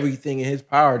 did everything in his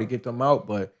power to get them out,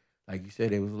 but like you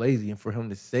said, they was lazy, and for him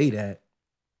to say that,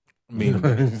 I mean,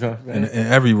 in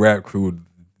every rap crew,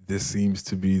 this seems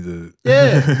to be the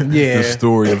the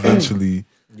story eventually.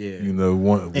 You know,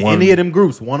 one any of them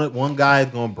groups, one guy is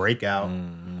gonna break out,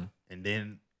 and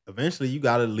then eventually you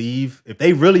gotta leave. If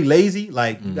they really lazy,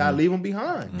 like you gotta leave them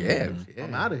behind.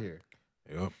 I'm out of here.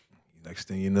 Yep. Next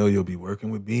thing you know, you'll be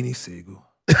working with Beanie Siegel.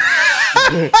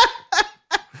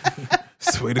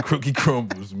 It's the way the cookie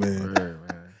crumbles, man.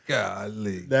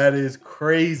 Golly, that is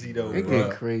crazy though. It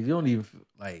get crazy. You don't even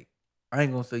like. I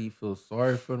ain't gonna say you feel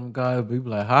sorry for them guys, but you be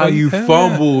like, how you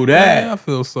fumble that? I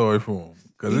feel sorry for them.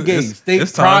 Because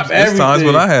it's times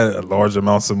when I had large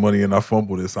amounts of money and I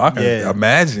fumbled it, so I can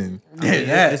imagine.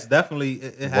 It's definitely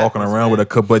walking around with a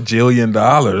bajillion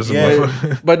dollars.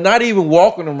 Yeah, but not even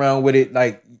walking around with it.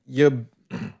 Like you're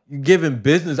giving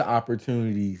business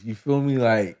opportunities. You feel me?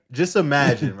 Like just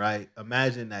imagine, right?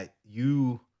 Imagine that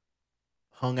you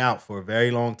hung out for a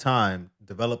very long time,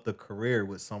 developed a career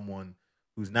with someone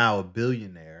who's now a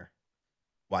billionaire,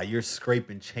 while you're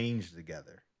scraping change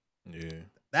together. Yeah.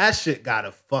 That shit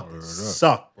gotta fucking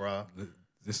suck, bro.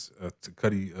 This to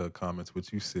Cuddy comments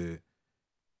what you said.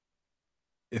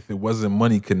 If it wasn't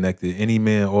money connected, any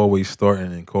man always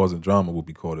starting and causing drama would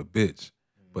be called a bitch.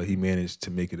 But he managed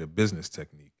to make it a business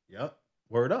technique. Yep.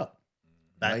 Word up.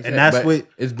 And that's what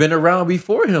it's been around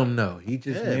before him. though. He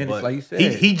just managed, like you said.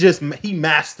 He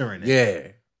mastering it. Yeah.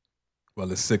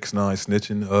 Well, it's 6ix9ine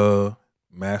snitching.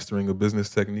 Mastering a business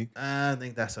technique? I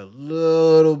think that's a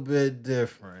little bit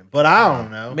different, but I don't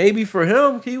know. Maybe for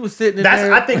him, he was sitting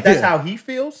there. I think that's how he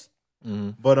feels.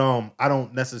 But I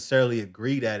don't necessarily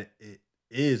agree that it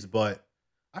is. But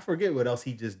I forget what else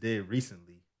he just did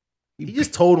recently. He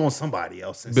just told on somebody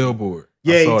else. Billboard.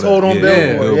 He told on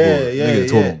Billboard. Nigga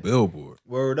told on Billboard.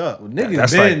 Word up. Well,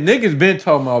 niggas been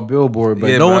talking about Billboard,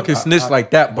 but no one can snitch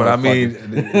like that. But I mean,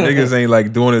 niggas ain't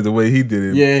like doing it the way he did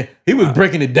it. Yeah, he was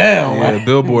breaking it down. Yeah, like.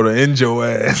 Billboard will end your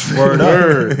ass. Word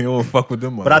up. He don't fuck with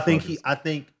them. But I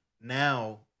think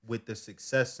now with the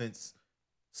success since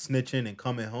snitching and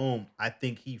coming home, I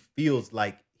think he feels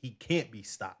like he can't be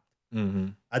stopped.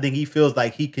 I think he feels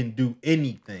like he can do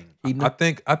anything. I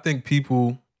think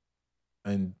people.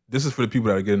 And this is for the people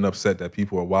that are getting upset that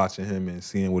people are watching him and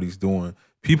seeing what he's doing.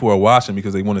 People are watching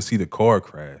because they want to see the car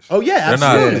crash. Oh yeah,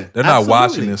 absolutely. They're not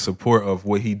watching in support of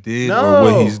what he did or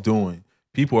what he's doing.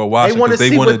 People are watching because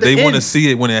they want to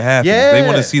see it when it happens. Yeah. They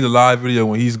want to see the live video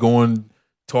when he's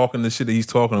talking the shit that he's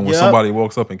talking and when somebody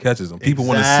walks up and catches him. People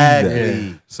want to see that.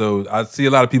 Yeah. So I see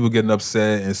a lot of people getting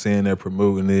upset and saying they're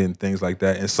promoting it and things like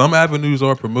that. And some avenues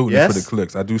are promoting it for the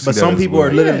clicks. I do see that. But some people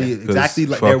are literally exactly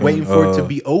like they're waiting for it to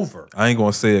be over. I ain't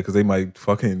gonna say it because they might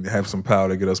fucking have some power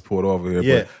to get us pulled over here.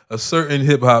 Yeah. But a certain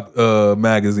hip hop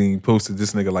magazine posted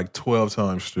this nigga like 12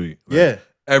 times straight. Like,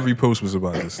 every post was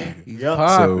about this nigga.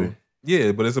 So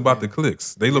yeah, but it's about the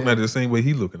clicks. They looking at it the same way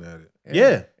he looking at it.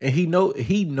 Yeah, and he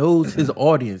knows his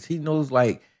audience. He knows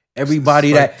like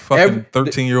everybody like fucking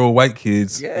 13-year-old white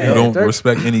kids who don't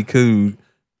respect any code.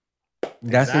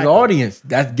 That's his audience.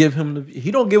 That's give him he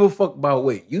don't give a fuck about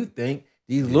what you think.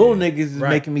 These little niggas is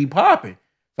making me popping,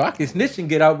 so I can snitch and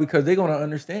get out because they're gonna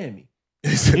understand me.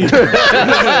 But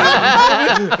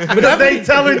they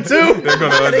telling too. They're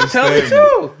gonna understand. They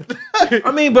telling too.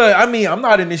 I mean, I'm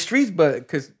not in the streets, but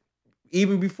because.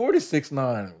 Even before the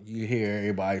 6ix9ine, you hear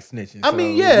everybody snitching. I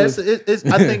mean, yeah, it's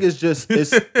I think it's just it's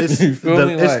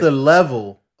the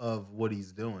level of what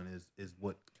he's doing is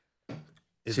what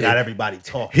it's got everybody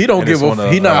talking. He don't give a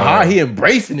he not high. He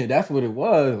embracing it. That's what it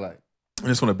was like.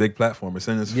 And it's on a big platform. It's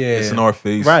in our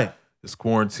face. Right. It's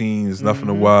quarantine. There's nothing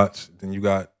to watch. Then you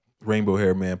got Rainbow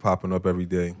Hair Man popping up every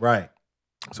day. Right.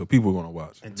 So people are gonna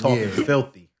watch and talking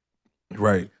filthy.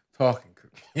 Right. Talking.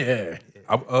 Yeah.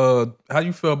 How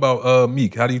you feel about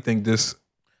Meek? How do you think this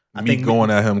Meek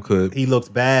going at him could? He looks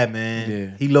bad, man.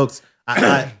 Yeah. He looks.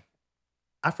 I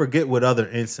forget what other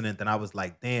incident that I was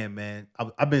like, damn, man.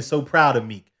 I've been so proud of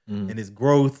Meek and his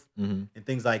growth and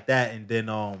things like that. And then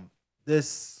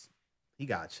this, he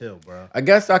got chill, bro. I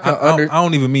guess I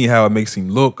don't even mean how it makes him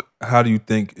look. How do you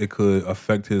think it could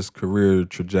affect his career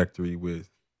trajectory with?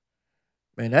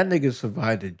 Man, that nigga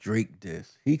survived the Drake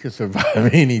diss. He could survive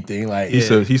anything. Like He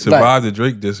survived the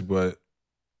Drake diss, but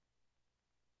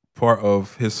part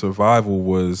of his survival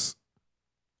was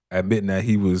admitting that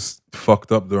he was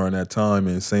fucked up during that time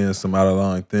and saying some out of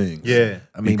line things. Yeah,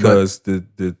 I mean, because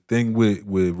the thing with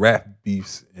rap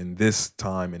beefs in this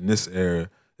time, in this era,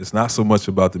 it's not so much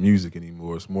about the music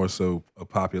anymore. It's more so a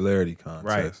popularity contest.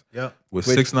 right. Yep. With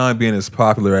 6ix9ine being as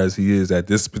popular as he is at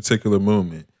this particular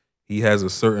moment, he has a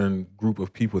certain group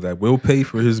of people that will pay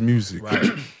for his music. Right.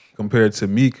 Compared to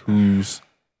Meek,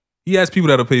 he has people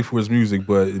that'll pay for his music,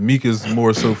 but Meek is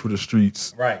more so for the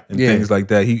streets, Right. and things like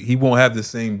that. He won't have the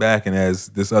same backing as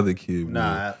this other kid.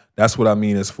 Nah. That's what I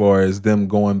mean as far as them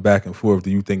going back and forth.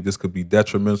 Do you think this could be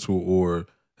detrimental or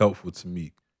helpful to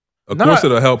Meek? Of course,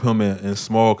 it'll help him in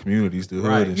small communities, the hood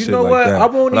Right. and You shit know like what? that. I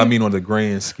won't But I even- mean on the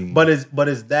grand scheme. But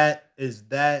is that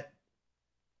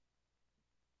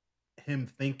him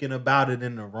thinking about it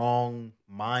in the wrong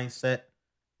mindset?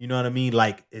 You know what I mean?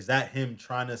 Like, is that him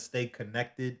trying to stay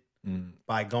connected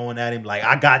by going at him like,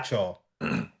 I got y'all?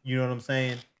 You know what I'm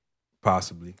saying?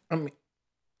 Possibly.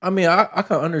 I mean, I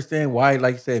can understand why,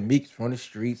 like you said, Meek's from the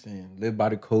streets and live by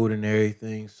the code and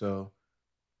everything. So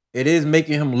it is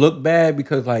making him look bad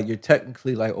because, like, you're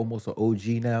technically like almost an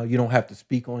OG now. You don't have to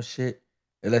speak on shit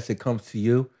unless it comes to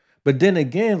you. But then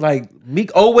again, like,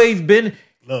 Meek always been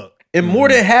in more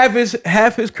than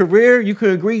half his career. You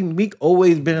could agree, Meek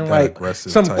always been in, like,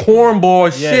 some type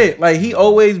cornball shit. Like, he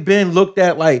always been looked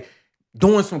at like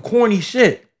doing some corny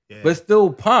shit, but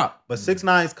still pop. But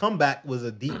 6ix9ine's comeback was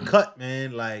a deep cut,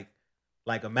 man. Like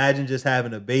imagine just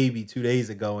having a baby 2 days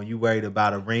ago and you worried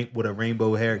about what a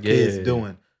rainbow hair kid's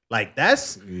doing. Like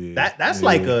that's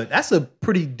like that's a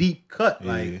pretty deep cut.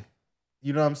 Like,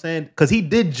 you know what I'm saying? Because he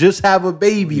did just have a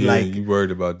baby. Yeah, like, you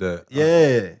worried about that?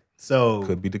 Yeah. So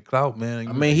could be the clout, man.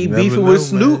 I mean, he beefing with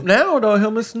Snoop now, though.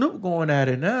 Him and Snoop going at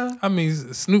it now. I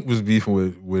mean, Snoop was beefing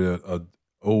with a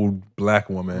old black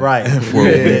woman, right? For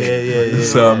a week.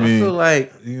 So I mean, I feel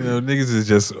like, you know, niggas is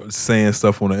just saying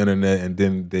stuff on the internet, and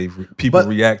then people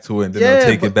react to it, and then they'll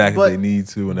take it back if they need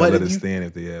to, and they'll let it stand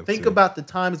if they have. Think about the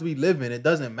times we live in. It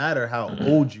doesn't matter how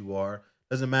old you are.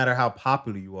 Doesn't matter how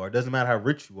popular you are. Doesn't matter how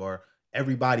rich you are.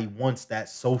 Everybody wants that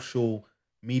social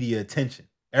media attention.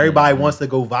 Everybody wants to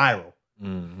go viral.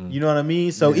 You know what I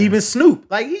mean? So even Snoop,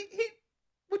 like he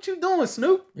what you doing,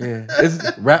 Snoop? Yeah,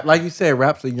 it's rap. Like you said,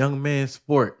 rap's a young man's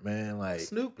sport, man. Like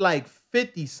Snoop, like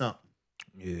 50 something.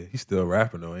 Yeah, he's still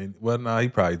rapping though. Well, nah, he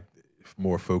probably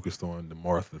more focused on the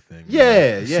Martha thing.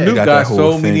 Yeah. Snoop got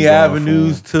so many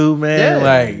avenues too, man.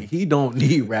 Like he don't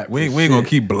need rap. We ain't gonna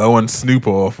keep blowing Snoop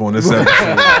off on this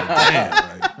episode. Like,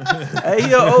 damn. Hey,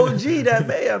 yo, OG, that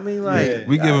man. I mean, like,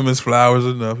 we give him his flowers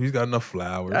enough. He's got enough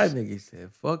flowers. That nigga said,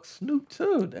 "Fuck Snoop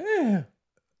too." Damn.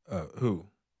 Who?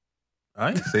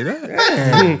 I didn't say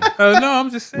that. No, I'm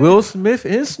just saying. Will Smith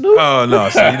and Snoop. Oh no,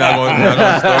 so you're not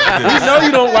gonna start this. You know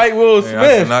you don't like Will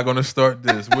Smith. I'm not gonna start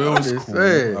this. Will's cool.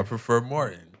 Saying. I prefer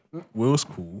Martin. Will's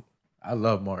cool. I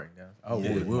love Martin. I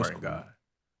Will's Martin cool. guy.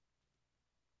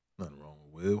 Nothing wrong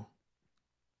with Will.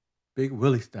 Big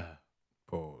Willie style.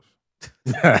 Pause.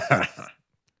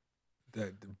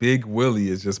 That Big Willie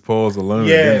is just pause alone.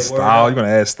 Yeah, and then style. You're gonna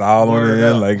add style on it.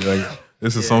 Word Like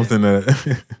this is something that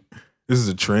this is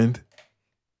a trend.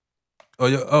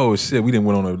 Oh shit, we didn't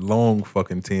went on a long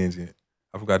fucking tangent.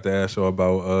 I forgot to ask y'all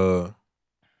about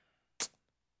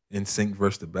NSYNC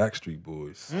versus the Backstreet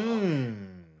Boys.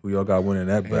 Who y'all got winning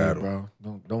that battle? Bro,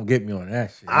 don't get me on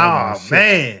that shit. Oh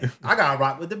man, I gotta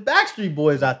rock with the Backstreet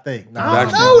Boys. I think. Nah, I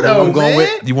don't know though, I'm going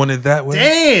man. You wanted that one?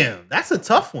 Damn, that's a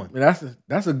tough one.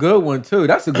 That's a good one too.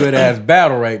 That's a good ass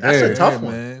battle right That's there. a tough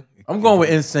one. Man. I'm going with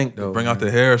NSYNC though. Bring out the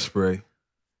hairspray.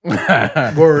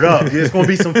 Word up. It's gonna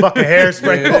be some fucking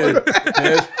hairspray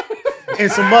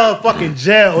and some motherfucking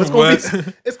gel.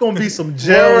 It's gonna be some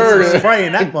gel and some spray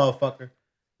in that motherfucker.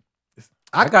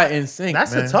 I got NSYNC.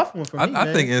 That's man. a tough one for me.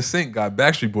 I think NSYNC got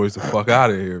Backstreet Boys the fuck out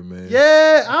of here, man.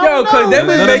 Yeah, I Yo, don't cause know, they been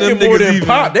man. None of them making more niggas than even-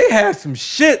 pop. They had some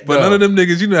shit, But none of them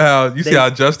niggas, you know how you see how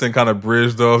Justin kind of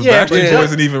bridged off. Yeah, Backstreet but Boys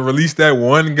didn't even release that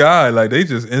one guy. Like they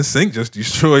just NSYNC just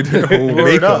destroyed their whole Word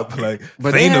makeup. up. Like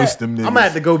But Thanos they them niggas. I'm gonna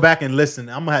have to go back and listen.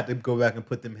 I'm gonna have to go back and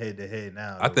put them head to head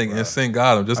now. I think bro. NSYNC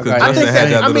got him just I because got Justin NSYNC. had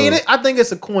that I little. mean, I think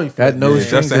it's a coin flip. That no Yeah,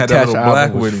 strings Justin had that attached little black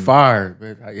album with was him. fire.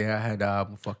 But yeah, I had the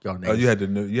album. Fuck y'all niggas. Oh, you had to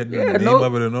know the Yeah, name no-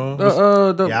 of it and all.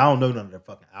 Yeah, I don't know none of their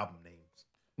fucking album names.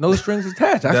 No strings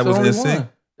attached. That's That the was only NSYNC? one.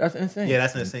 That's insane. Yeah,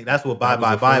 that's insane. That's what Bye was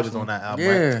Bye the Bye first was one. on that album.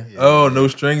 Yeah. Right? Oh, no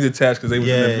strings attached because they was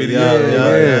in the video.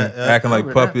 Acting like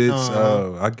Remember that? puppets.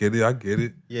 Oh, I get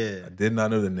it. Yeah. I did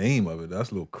not know the name of it. That's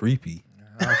a little creepy.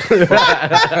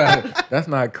 That's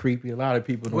not creepy. A lot of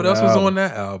people know What that else was album. on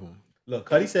that album? Look,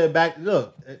 Cuddy said back.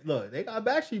 Look, they got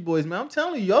Backstreet Boys, man. I'm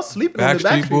telling you, y'all sleeping on the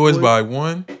Backstreet Boys by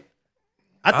one.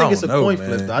 I think it's a don't know, coin man.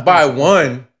 flip. Though. I think By it's a coin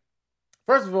one. flip.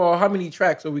 First of all, how many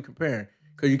tracks are we comparing?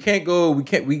 Because you can't go. With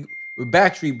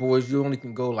Backstreet Boys, you only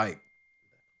can go like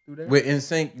with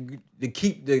NSYNC. To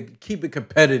keep it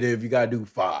competitive, you gotta do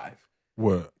 5.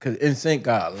 What? Because NSYNC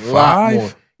got a lot more.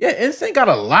 Yeah, NSYNC got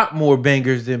a lot more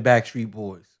bangers than Backstreet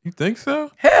Boys. You think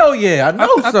so? Hell yeah, I know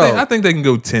I think they can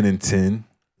go 10 and 10.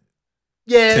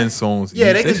 Yeah, 10 songs.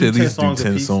 Yeah, each. they should at least do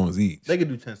 10 apiece. songs each. They could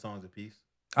do 10 songs apiece.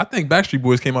 I think Backstreet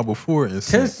Boys came out before NSYNC.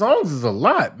 10 songs is a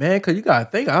lot, man. Because you gotta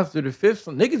think after the 5th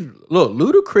song, niggas look.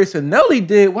 Ludacris and Nelly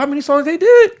did. How many songs they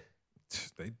did?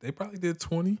 They probably did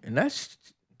 20. And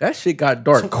that shit got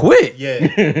dark quick.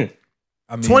 Yeah.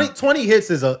 I mean, 20 hits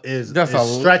is That's a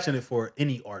stretching it for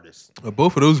any artist.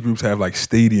 both of those groups have like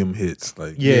stadium hits.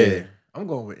 Like Yeah. I'm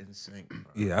going with NSYNC.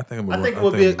 yeah, I think I think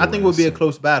it would be a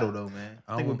close battle though, man.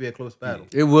 I think it would be a close battle.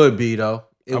 It would be though.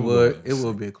 It I'm would. going It NSYNC.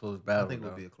 would be a close battle. I think it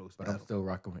would though. be a close But I'm battle. still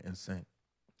rocking with NSYNC.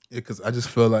 Yeah, because I just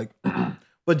feel like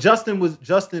But Justin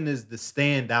is the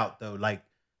standout though. Like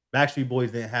Backstreet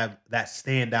Boys didn't have that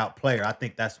standout player. I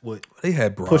think that's what they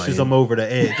had Brian. pushes them over the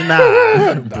edge.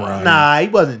 Nah, Brian. he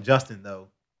wasn't Justin though.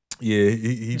 Yeah,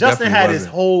 he Justin definitely had his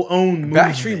wasn't. whole own movement.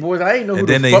 Backstreet Boys, I didn't know who And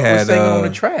the then they fuck had, was singing on the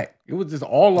track. It was just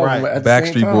all of them Right. at the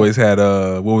same Backstreet time. Boys had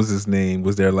what was his name?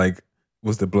 Was there like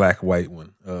was the black white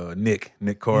one? Nick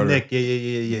Carter. Nick, yeah.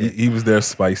 He was their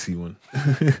spicy one.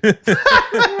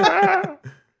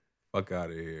 Fuck out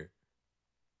of here.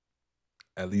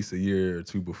 At least a year or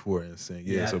two before NSYNC.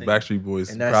 Yeah, Yeah, I so think- Backstreet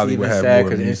Boys And that's probably even would have sad more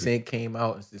because music. NSYNC came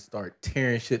out and just started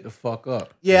tearing shit the fuck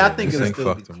up. Yeah, I Yeah, think it'll NSYNC still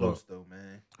be fucked him close up. though,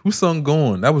 man. Who sung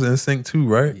Gone? That was NSYNC too,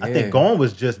 right? I think Gone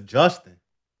was just Justin.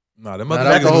 Nah, them Nah, other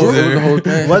that niggas was was the whole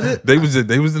there. thing. Was it? They was in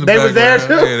the They was background. there,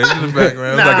 too? Yeah, they was in the background.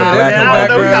 It was Nah, like a black man, and I white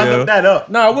don't know. We gotta video. look that up.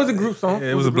 No, it was a group song.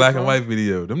 Yeah, it was a black and white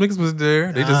video. Them niggas was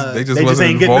there. They Nah, just they wasn't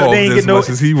ain't get no- involved they ain't as get no- much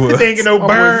as he was. They ain't get no My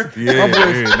burn. boys- Yeah, my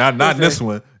boys- not listen. this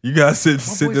one. You gotta sit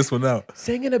boys- this one out.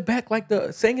 Sing in the back like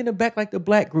the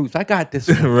black groups. I got this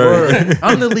one. Right. Word.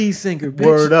 I'm the lead singer. Bitch.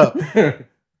 Word up.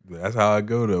 That's how I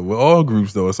go though. With all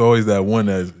groups though, it's always that one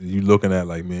that you looking at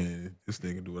like, man, this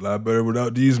thing can do a lot better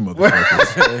without these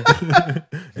motherfuckers.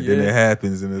 And then it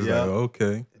happens and it's Yeah. like,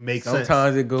 okay. It makes sense.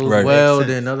 Sometimes it goes Right. well, Makes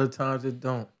then sense. other times it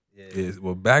don't. Yeah,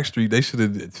 well, Backstreet, they should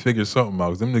have figured something out.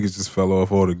 'Cause them niggas just fell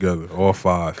off altogether, all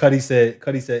 5. Cuddy said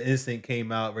NSYNC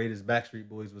came out right as Backstreet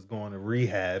Boys was going to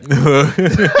rehab.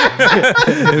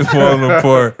 It's falling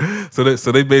apart.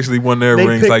 So they basically won their They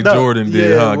rings like picked up. Jordan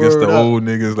did, Yeah, against the word up. old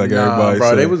niggas like Nah, everybody bro,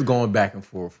 said. they was going back and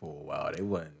forth for a while. They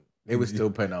wasn't. They was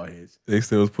still putting out hits. They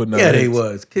still was putting out Yeah, they hits.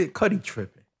 was. Kid Cudi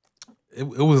tripping. It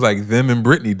was like them and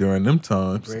Britney during them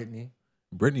times. Brittany.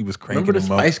 Britney was cranking Remember the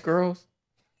them Spice out. Girls?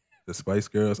 The Spice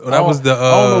Girls. Oh, that was the. I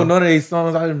don't know none of these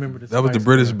songs. I remember the. That was the Spice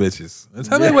British Girls. bitches.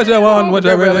 Tell me what you want, what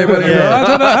you really, really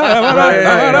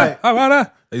Yeah.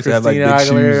 They used to have like big Christina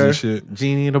shoes Aguilera, and shit.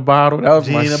 Genie in the Bottle. That was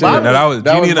my Genie in the shit. Bottle. Now, that was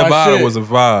That Genie was in the my Bottle shit. was a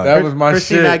vibe. That was my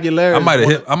Christina shit. Aguilera.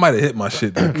 I might have hit my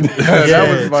shit though.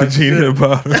 That was my To Genie in shit. the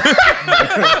Bottle.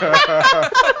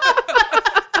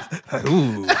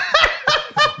 Ooh.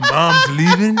 Mom's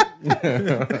leaving.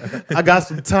 I got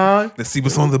some time. Let's see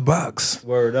what's on the box.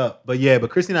 Word up. But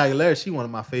Christina Aguilera, she one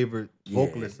of my favorite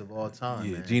vocalists of all time.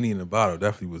 Yeah, man. Genie in the Bottle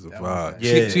definitely was a That vibe.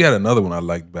 was nice. She had another one I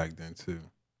liked back then too.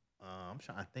 I'm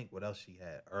trying to think what else she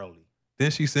had early. Then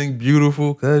she sing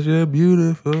 "Beautiful" cause you're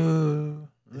beautiful. No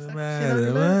that matter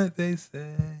Christina Aguilera? what they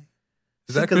say.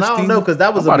 Is that Because I don't Christina? know, because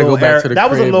that was I'm a about to little go back era. to the That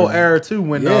was a crib little and- era too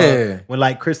when Yeah.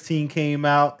 like Christine came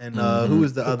out and who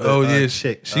was the other Oh yeah,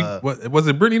 chick? She what was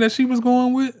it? Brittany that she was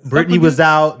going with? Brittany was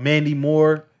out. Mandy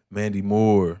Moore Mandy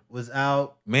Moore. was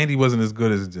out. Mandy wasn't as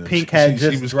good as them. Pink She- had she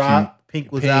just was dropped.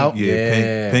 Pink was out. Cute. Yeah,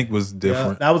 Yeah. Pink was Yeah,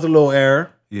 different. that was a little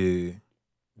era. Yeah,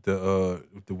 the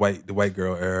white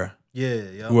girl era.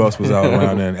 Yeah. Who else was out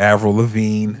around then? Avril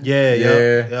Lavigne.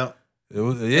 Yeah. It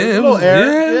was It was a little era.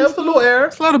 Yeah, it was a little era.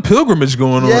 It's a lot of pilgrimage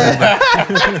going on. Yeah.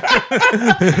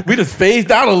 We just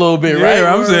phased out a little bit, Right,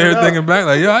 right? I'm sitting here Word thinking back,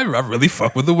 like, yo, I really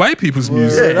fuck with the white people's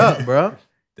music. Word up, bro.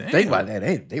 Damn. Think about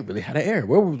that. They really had an era.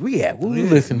 Where was we at? What we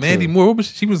Yeah, listening Mandy to? Moore, what was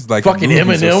she was like Fucking in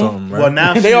movies or Eminem. something, right? Well,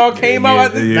 now They she- all came out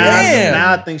at the yeah. damn.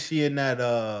 Now I think she in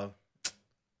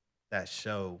that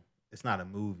show. It's not a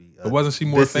movie. But wasn't she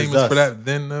more This Is famous Us. for that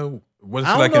then though? Was I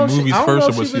she don't like know in if she- movies I don't first know or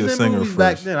if was she in a singer movies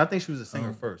back first? then. I think she was a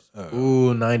singer first.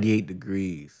 Ooh, 98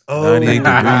 degrees. Oh, 98 degrees. Who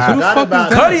the forgot fuck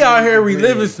about is that? Cuddy out here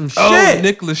reliving some shit. Oh,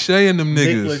 Nick Lachey and them Nick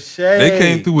niggas. Lachey. They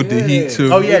came through with the Yeah. heat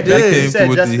too. Oh yeah, they Jessica, came you through said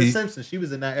with the Jessica heat. Simpson. She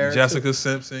was in that era. Jessica too.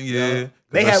 Simpson, Yeah. yeah.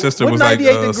 They Her had sister what was like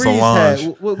 98 degrees Solange.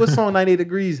 had. What song 98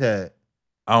 Degrees had?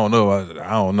 I don't know. I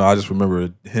don't know. I just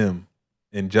remember him.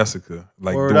 and Jessica,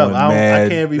 like Word doing up. I mad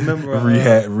can't remember.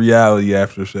 reality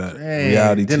after shot.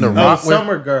 Reality Then the TV. Rock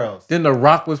Summer Girls. Then The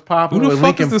Rock was popping. Who the with fuck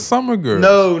Lincoln. is the Summer Girl?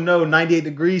 No, 98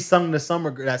 Degrees sung that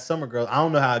Summer Girl. I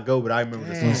don't know how it go, but I remember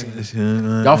the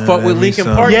song. Y'all fuck with Linkin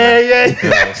Park?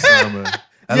 Yeah. Summer.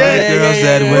 I Yeah, like girls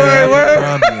yeah, that yeah. way. Word.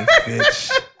 I'm being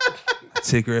bitch. I'd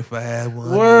take her if I had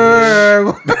one.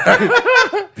 Word.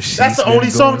 But she's That's the been only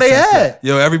song going they since had.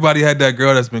 Yo, everybody had that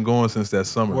girl that's been going since that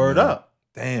summer. Word man. up.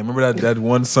 Damn, remember that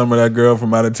one summer that girl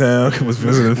from out of town was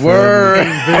visiting family? Word.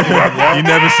 You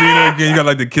never seen her again. You got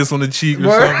like the kiss on the cheek or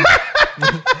Word.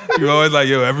 something. You always like,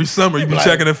 yo, every summer you be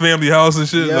checking the family house and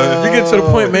shit. Yo. Like, You get to the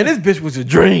point, man, this bitch was a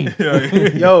dream.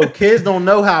 Yo, kids don't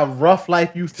know how rough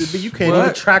life used to be. You can't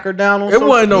even track her down on It social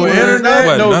wasn't no media. internet,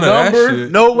 What? no None of that number.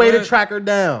 shit. No way to What? track her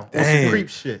down. On some Damn. creep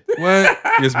shit. What?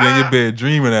 You just be in your bed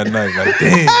dreaming at night. Like,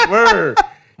 damn, Word.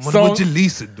 I wonder what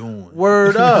Jaleesa doing.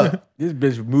 Word up. This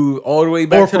bitch moved all the way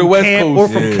back Or to the from West camp, Coast. or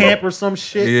from Yeah. camp or some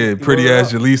shit. Yeah, pretty Word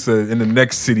ass up. Jaleesa in the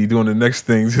next city doing the next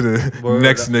thing to the Word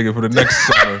next up. nigga for the next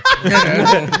summer.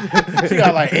 She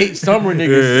got like 8 summer niggas.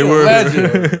 Yeah, She a word.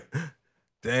 legend.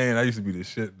 Dang, I used to be the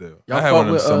shit though. Y'all I had fuck one of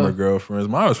them with, summer girlfriends.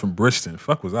 Mine was from Bristol.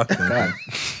 Fuck was I thinking?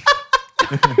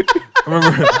 I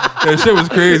remember that shit was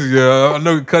crazy. Yeah, I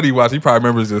know Cuddy watched. He probably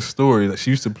remembers this story. Like,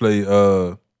 she used to play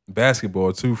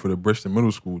basketball too for the Bristol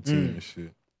middle school team and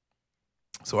shit.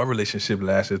 So our relationship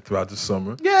lasted throughout the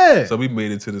summer. Yeah. So we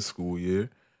made it to the school year.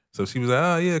 So she was like,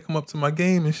 oh yeah, come up to my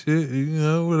game and shit, you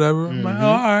know, whatever. I'm like, oh,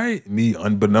 all right. Me,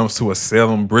 unbeknownst to a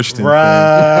Salem Bristol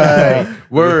fan. Right.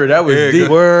 Word, that was Yeah, deep.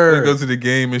 Go, go to the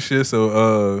game and shit.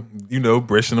 So, you know,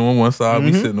 Bristol on one side,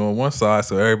 we sitting on one side.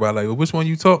 So everybody like, well, which one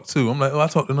you talk to? I'm like, oh, I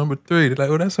talk to number 3. They're like,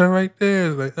 oh, that's her right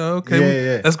there. They're like, oh,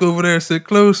 okay, Yeah. let's go over there and sit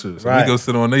closer. So Right. we go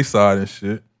sit on their side and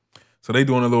shit. So they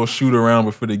doing a little shoot around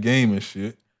before the game and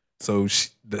shit. So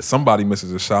somebody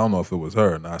misses a shot. I don't know if it was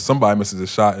her. Nah, somebody misses a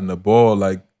shot and the ball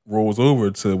like rolls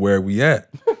over to where we at.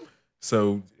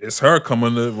 So it's her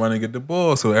coming to run and get the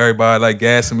ball. So everybody like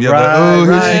gassing me up like, oh,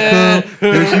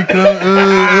 here she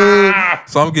come.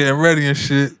 So I'm getting ready and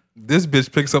shit. This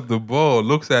bitch picks up the ball,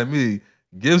 looks at me,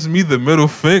 gives me the middle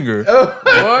finger,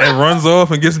 and runs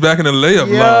off and gets back in the layup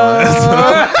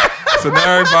line. So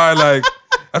now everybody like,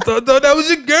 I thought that was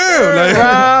your girl.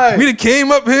 Like, we done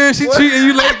came up here, she treating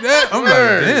you like that. I'm like,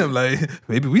 damn, like,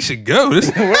 maybe we should go.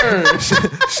 This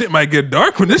shit might get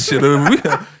dark when this shit over. We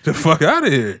got the fuck out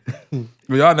of here.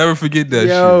 But y'all never forget that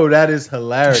Yo, shit. that is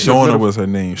hilarious. Shauna was her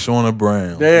name. Shauna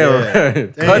Brown. Damn,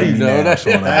 right. Cuddy, Yeah, though.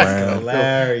 Shauna That's Brown.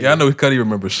 hilarious. Yeah, I know Cuddy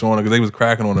remembers Shauna because they was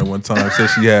cracking on her one time. Said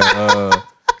she had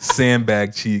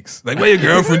sandbag cheeks. Like, why your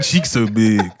girlfriend cheeks so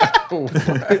big? With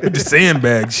the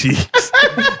sandbag cheeks.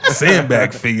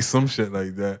 Sandbag face, some shit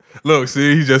like that. Look,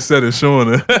 see, he just said it,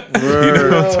 Shauna. You know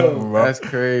what I'm talking about? That's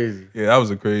crazy. Yeah, that was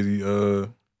a crazy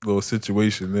little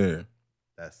situation there.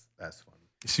 That's funny.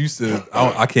 She used to,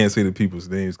 I can't say the people's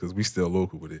names because we still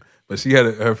local with it. But she had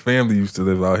her family used to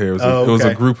live out here. It was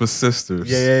a group of sisters.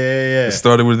 Yeah. It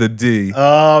started with a D.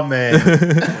 Oh man.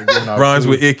 Rhymes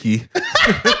with Icky.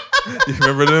 You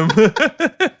remember them?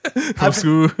 From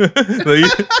school?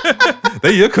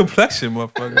 They your complexion,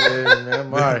 motherfucker. Yeah, man,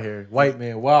 I'm out of here. White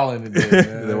man wilding today,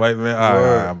 man. The white man. All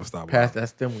right, I'm gonna stop. Pass that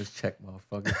stimulus check,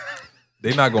 motherfucker.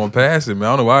 They not gonna pass it, man.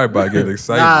 I don't know why everybody get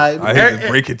excited. I hate to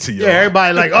break it to y'all. Yeah,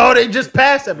 everybody like, oh, they just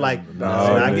passed it. Like, no,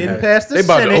 No, not man. getting past the They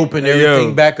about to Senate. open Hey, everything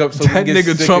yo, back up so that we can get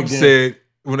nigga sick Trump again. said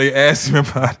when they asked him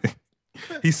about it,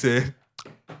 he said,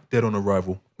 "Dead on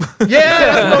arrival." Yeah,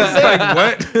 that's what I'm saying. Like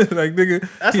what? Like nigga.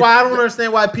 That's why I don't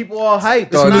understand why people all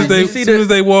hyped. As It's soon not- as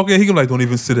they walk in, he can like, don't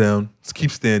even sit down. Just keep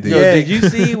standing. Yo, Yeah. did you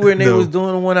see when they No. was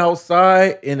doing the one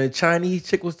outside and a Chinese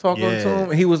chick was talking to him?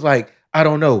 And he was like, I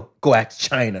don't know. Go ask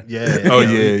China. Yeah. Oh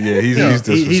yeah. He's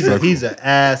disrespectful. He's an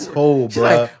asshole, She's bro.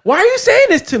 like, why are you saying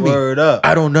this to me? Word up.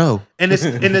 I don't know. And the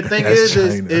thing That's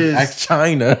is China. Ask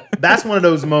China. that's one of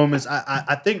those moments.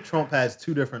 I think Trump has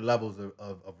two different levels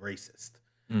of racist.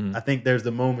 Mhm. I think there's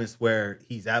the moments where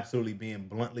he's absolutely being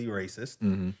bluntly racist.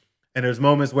 Mhm. And there's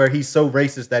moments where he's so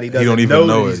racist that he doesn't don't even know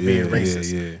know that he's it. being Yeah,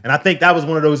 racist. yeah. And I think that was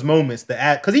one of those moments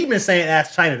that, because he's been saying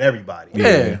ask China to everybody.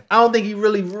 Yeah. I don't think he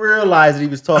really realized that he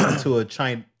was talking to a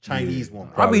Chinese woman.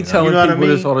 I be Probably telling You know what I people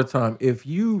this mean? all the time. If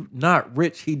you not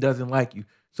rich, he doesn't like you.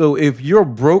 So if you're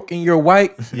broke and you're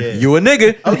white, Yeah. you a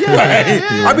nigga. Oh,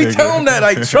 yeah. I be telling him that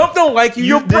like Trump don't like you.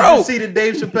 You're Did you broke. see the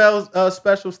Dave Chappelle's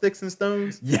special Sticks and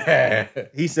Stones? Yeah.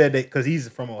 He said that because he's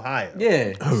from Ohio.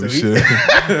 Yeah. Oh So he-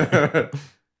 shit.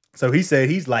 So he said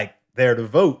he's like there to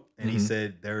vote, and he Mhm.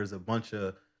 said there's a bunch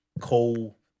of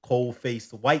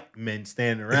cold-faced white men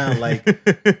standing around like,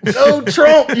 "No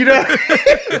Trump," you know.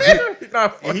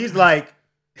 And he's like,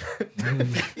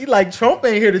 He like, Trump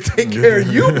ain't here to take care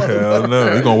of you, Hell motherfucker.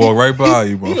 no. He gonna walk right by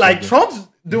you, He like, Trump's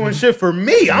doing shit for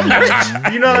me. I'm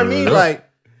rich. You know what I mean? Yeah. Like,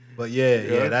 but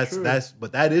yeah, that's true.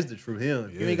 but that is the truth.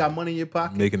 If you ain't got money in your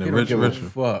pocket, Making it He don't rich, give a richer.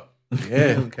 fuck. you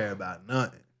Yeah. don't care about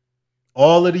nothing.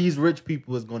 All of these rich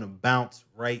people is gonna bounce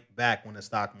right back when the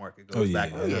stock market goes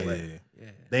back the other way.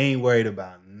 They ain't worried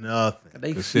about nothing.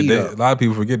 They Shit, feed a up. lot of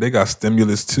people forget they got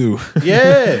stimulus too.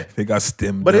 Yeah. They got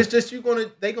stim. But it's just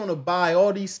they gonna buy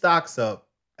all these stocks up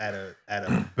at a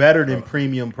better than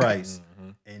premium price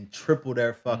and triple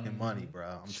their fucking money,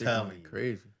 bro. I'm Shit telling gonna be you.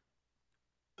 crazy.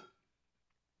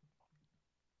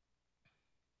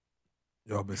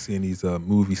 Y'all been seeing these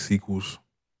movie sequels.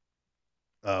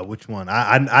 Which one?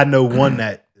 I know one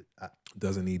that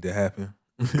Doesn't need to happen.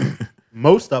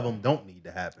 most of them don't need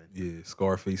to happen, Yeah,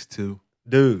 Scarface 2.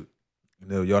 dude. You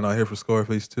know, y'all not here for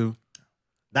Scarface 2?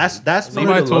 That's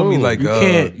Somebody told me like You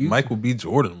can't- Michael B.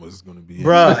 Jordan was gonna be in it.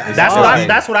 bruh. Is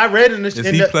That's what I read in the. Is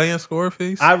in he the playing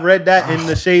Scarface? I read that in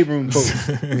the Shade Room post.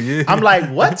 Yeah. I'm like,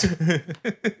 what?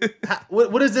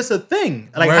 What is this a thing?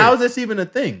 Like, Right. how is this even a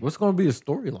thing? What's gonna be the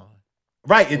storyline?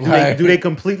 Right? Right. Do they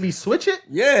completely switch it,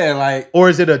 Yeah, like or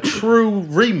is it a true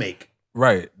remake?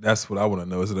 Right. That's what I want to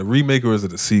know. Is it a remake or is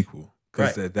it a sequel?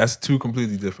 Because Right. that's two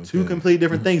completely different Two things. completely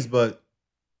different things, but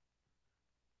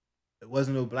it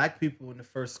wasn't no black people in the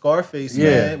first Scarface, Yeah.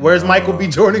 man. Where's Michael B.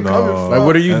 Jordan coming from? like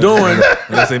what are you doing?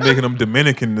 Unless they making them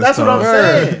Dominican this That's what I'm time.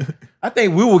 saying. I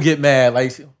think we will get mad.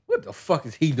 Like, what the fuck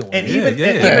is he doing? And Yeah, even, yeah,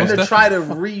 and yeah, even most to try to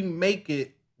remake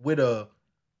it with a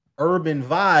urban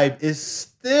vibe is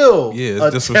still Yeah, it's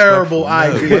a disrespectful. terrible Yeah,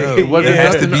 idea. yeah. was It it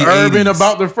has has to be urban 80s.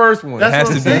 about the first one? That's It has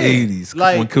what to I'm be saying. 80s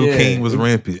Like- when cocaine Yeah. was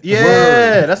rampant. Yeah,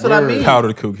 Word, that's what I word. mean.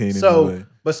 Powdered cocaine So, anyway.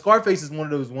 but Scarface is one of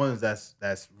those ones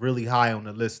that's really high on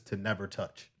the list to never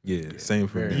touch. Yeah, same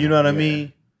for me. You know what I Yeah.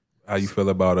 mean? How you feel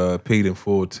about Paid in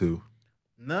Full 2?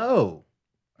 No,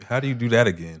 How do you do that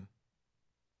again?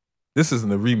 This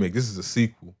isn't a remake. This is a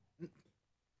sequel.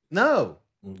 no.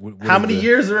 What How is many the-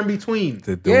 years are in between?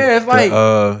 Yeah, it's like-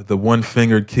 the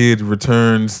one-fingered kid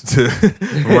returns to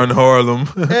run Harlem.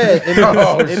 Yeah,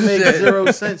 Oh, it makes shit.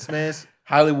 zero sense, man.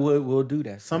 Hollywood will do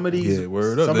that. Some of these, Yeah,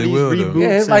 word up, some they of these will, though. reboots.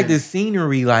 Yeah, it's like and- the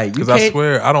scenery. Like you Because I can't.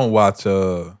 swear I don't watch.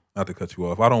 Not to cut you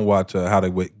off, I don't watch How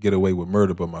to Get Away with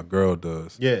Murder, but my girl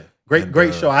does. Yeah, And,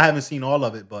 great show. I haven't seen all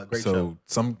of it, but great show.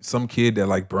 So some kid that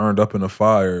like burned up in a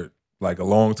fire like a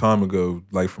long time ago,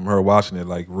 like from her watching it,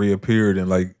 like reappeared and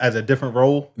like As a different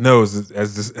role. knows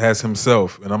as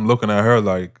himself, and I'm looking at her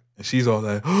like, and she's all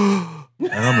like, and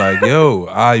I'm like, yo,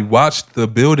 I watched the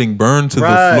building burn to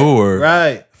the floor.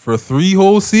 Right. For 3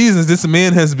 whole seasons, this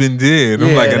man has been dead. I'm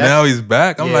Yeah, like, and that's- now he's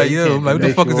back. I'm yeah, like, you yo, can't I'm like, what the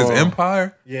make fuck is you this all-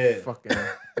 Empire? Yeah. Fucking.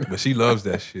 But she loves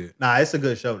that shit. Nah, it's a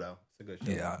good show though. It's a good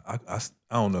show. Yeah, I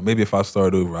don't know. Maybe if I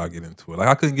start over, I'll get into it. Like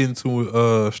I couldn't get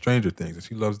into Stranger Things, and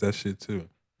she loves that shit too.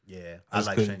 Yeah, I I just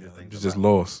like couldn't- Stranger Things. Just a lot.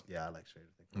 lost. Yeah, I like Stranger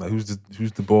Things. Like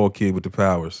who's the bald kid with the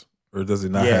powers, or does it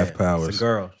not have powers? It's a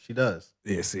girl. She does.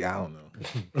 Yeah, see, I don't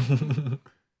know.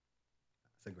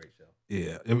 It's a great show.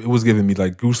 Yeah, it was giving me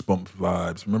like Goosebumps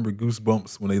vibes. Remember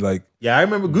Goosebumps when they like Yeah, I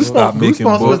remember stopped Goosebumps. making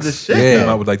Goosebumps was books? the shit. Yeah, though. came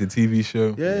out with like the TV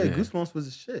show. Yeah, Yeah. Goosebumps was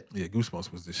the shit. Yeah,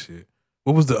 Goosebumps was the shit.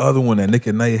 What was the other one that Nick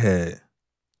at Night had?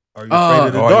 Are you afraid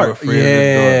of the Are You dark? Afraid of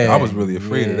the Dark? I was Yeah, really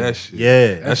afraid of yeah. that shit.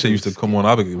 Yeah. That shit used to come on.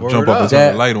 I would Word jump up up. and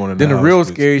turn the light on. In Then the house, real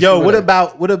bitch. scary. Yo, shit what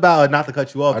about not to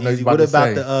cut you off, I know you Easy? about What to about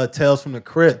say. the Tales from the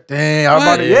Crypt? Damn, I was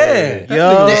about to, What? yeah.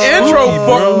 Yo, The intro bro.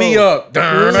 fucked me up.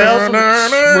 Tales from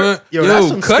the Yo, that's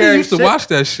some Cuddy scary used to shit. watch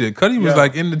that shit. Cuddy was Yo.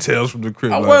 like in the Tales from the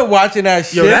Crypt. I like, wasn't watching that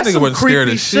shit. Yo, that that's nigga some wasn't scared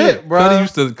creepy of shit, shit,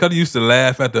 bro. Cuddy used to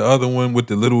laugh at the other one with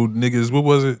the little niggas. What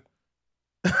was it?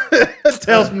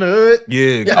 Tales from the Hood.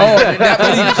 Yeah.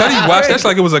 Oh, Cuddy watched that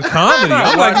like it was a comedy.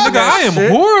 I'm like, watching nigga, I that am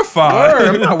shit. horrified.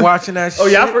 Word, I'm not watching that shit. Oh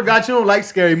yeah, I forgot you don't like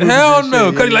scary movies. Hell and no.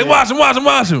 shit. Cuddy Yeah, like, yeah.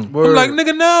 watch him. I'm Word. like,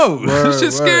 nigga, no. Word,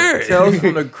 Shit's word. scary. Tales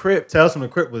from the Crypt. Tales from the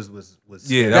Crypt was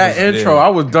Yeah, That was- intro, yeah. I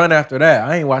was done after that.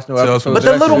 I ain't watched no Tales episodes. from But of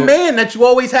the that little shit. man that you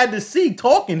always had to see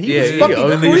talking, he Yeah, was he fucking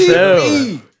ugly as hell.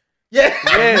 creepy. Yeah.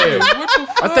 Yeah. What the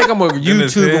fuck? I think I'm on his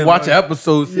YouTube head, and watch like-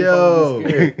 episodes. see if I'm Yo,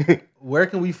 scared. where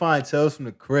can we find Tales from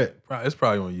the Crypt? It's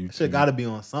probably on YouTube. Shit got to be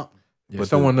on something. Yeah, But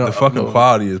someone the fucking upload.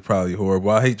 quality is probably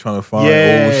horrible. I hate trying to find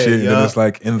Yeah, old shit and yeah. then it's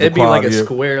like in the It'd be like quality a of-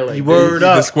 square, like You word the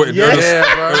up. square, Yeah.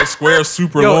 the square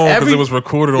super Yo, long because every- it was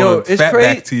recorded Yo, on a it's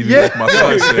fatback TV. Yeah. Like my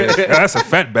son said, "Yeah, that's a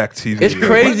fatback TV. It's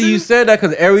crazy you said that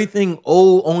because everything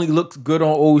old only looks good on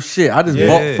old shit. I just Yeah.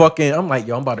 bought fucking. I'm like,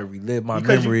 yo, I'm about to relive my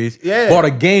Because you- memories. yeah. Bought a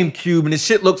GameCube and the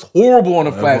shit looks horrible on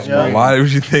the flash Yeah. screen. Why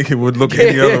would you think it would look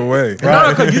any Yeah. other way? No,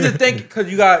 because you just think because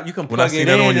you can When I plug seen it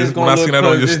that in. on your it's gonna look when I seen that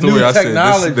on good. your It's story, new I said this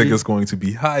technology. nigga's going going to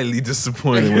be highly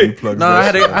disappointed when he plugs No,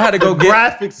 I that had to go get.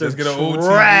 Graphics are Just get an old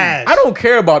trash. I don't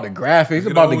care about the graphics. It's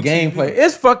Get about the an old TV. gameplay.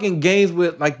 It's fucking games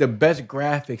with like the best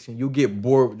graphics, and you get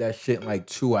bored with that shit in like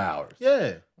 2 hours.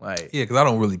 Yeah. Like, Yeah, because I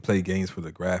don't really play games for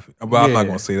the graphics. But I'm not Yeah.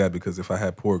 going to say that because if I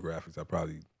had poor graphics, I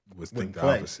probably would think Wouldn't the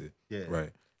play. opposite. Yeah. Right.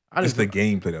 I It's just the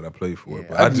gameplay that I play for. Yeah,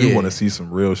 But I do yeah. want to see some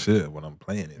real shit when I'm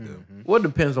playing it, though. well, it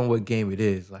depends on what game it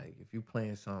is. Like, if you're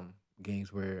playing some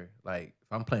games where, like, if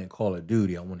I'm playing Call of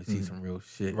Duty, I want to see some real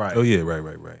shit. Right. Oh, yeah,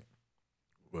 right.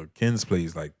 Well, Ken's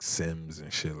plays like Sims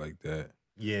and shit like that.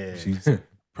 Yeah. She's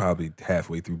probably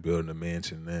halfway through building a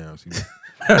mansion now. She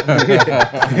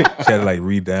had to like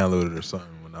re-download it or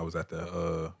something when I was at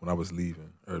the when I was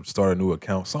leaving or start a new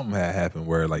account. Something had happened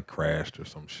where it like crashed or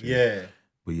some shit. Yeah.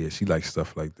 But yeah, she likes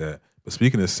stuff like that. But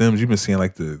speaking of Sims, you've been seeing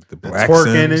like the black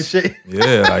Twerking and Sims. shit.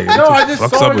 Yeah, like No, what I the just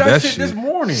fuck's saw up with that shit this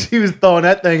morning. She was throwing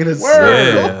that thing in the Word.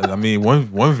 circle. Yeah, I mean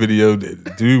one video, the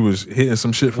dude was hitting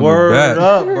some shit from Word the back.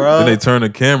 up, bro. Then they turn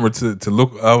the camera to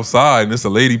look outside, and it's a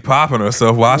lady popping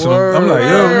herself watching them. I'm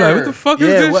like, what the fuck is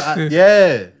yeah, this well, shit?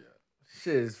 yeah.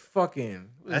 Shit is fucking.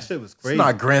 That shit was It's crazy.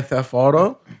 not Grand Theft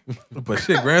Auto. But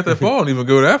shit, Grand Theft Auto don't even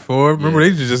go that far. Remember, they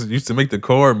just used to make the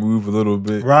car move a little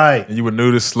bit, Right. and you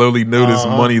would slowly notice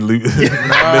money missing from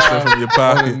your On the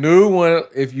pocket. new one,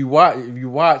 if you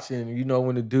watch and you know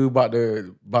when the dude about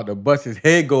to bust his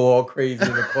head go all crazy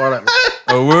in the car, like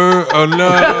A word? Oh no,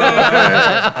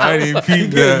 I didn't even peep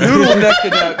that. noodle neck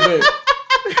in that bitch.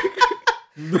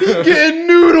 Getting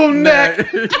noodle neck.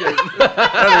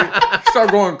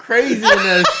 Start going crazy in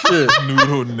that shit.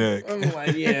 Noodle neck. I'm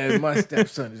like, yeah, my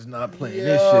stepson is not playing Yo,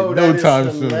 this shit that no is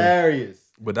time soon. hilarious.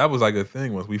 But that was like a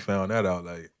thing once we found that out.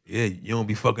 Like, yeah, you don't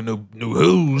be fucking no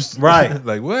hoes, Right.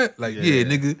 Like what? Like Yeah. yeah,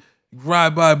 nigga,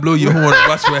 ride by, blow your horn, and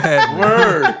watch what happens.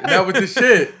 Word. That was the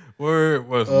shit. Word.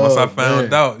 Once Oh, I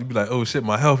found man. out, you'd be like, oh shit,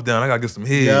 my health down. I gotta get some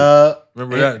head. Yeah.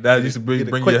 Remember that used to Get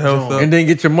a bring quick your health joint. up. And then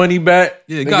get your money back.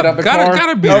 Yeah, Make gotta it out the car.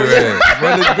 gotta beat her ass.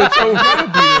 Run this bitch over, gotta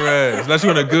beat her ass. Unless you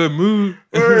in a good mood.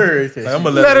 Word. Like, I'm gonna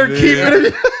Let her it keep in.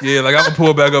 it. Yeah, like I'm gonna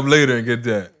pull back up later and get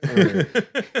that.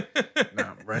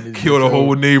 Nah, run this Kill the bitch whole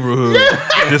over. neighborhood.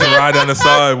 Just ride down the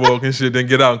sidewalk and shit, then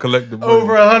get out and collect the money.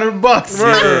 Over $100.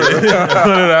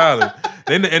 $100.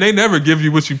 They never give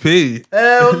you what you paid.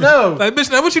 Hell no. Like,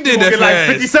 bitch, now what you did Get that like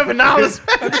fast? $57.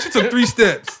 Like, bitch, you took 3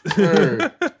 steps.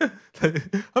 Word.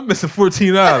 I'm missing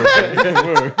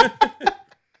 $14.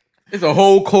 It's a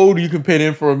whole code you can pay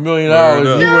in for $1 million. Word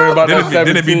up. You worry about that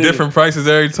Then it be 17. different prices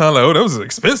every time. Like, oh, that was an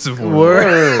expensive one.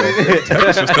 Word.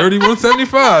 That bitch was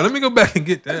 $31.75. Let me go back and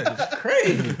get that.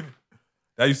 Crazy.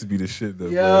 That used to be the shit, though.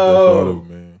 Yo. Photo,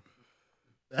 man.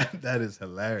 That is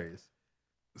hilarious.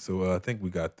 So I think we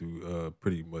got through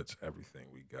pretty much everything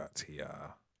we got here.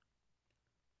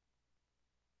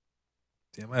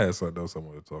 Damn, I had something else I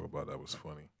wanted to talk about that was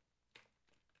funny.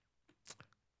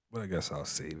 But I guess I'll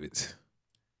save it.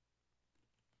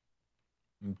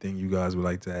 Anything you guys would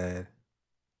like to add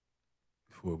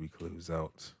before we close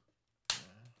out? I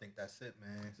think that's it,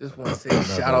 man. Just want to say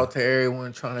shout out to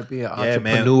everyone trying to be an Yeah,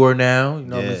 man. entrepreneur now. You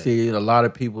know, Yeah. we see a lot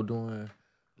of people doing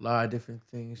a lot of different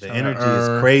things. The trying to energy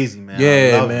earn. is crazy, man. I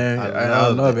Yeah, love man. It. I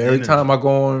love the it. Every energy. time I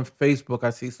go on Facebook, I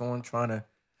see someone trying to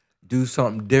do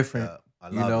something different. Yeah, I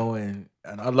You love know, and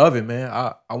I love it, man.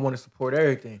 I want to support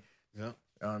everything. Yep.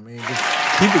 You know what I mean?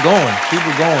 Just keep it going. Keep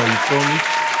it going. You feel me?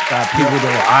 Got people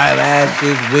doing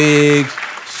eyelashes, wigs,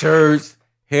 shirts,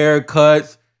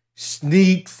 haircuts,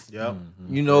 sneaks. Yep.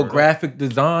 You know, Word up. graphic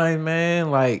design,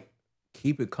 man. Like,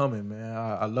 keep it coming, man.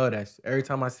 I love that. Every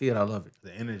time I see it, I love it.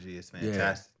 The energy is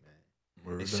fantastic, man.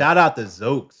 Word And up. shout out to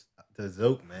Zokes. To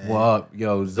Zoke, man. Well,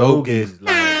 yo, Zoke Zoke is is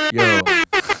like yo.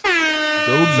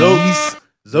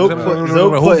 Zoke putting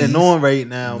Homies. on right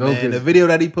now, Zoke man. is- The video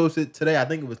that he posted today, I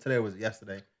think it was today or was it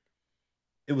yesterday.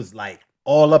 It was like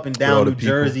all up and With all down the New people.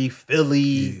 Jersey, Philly.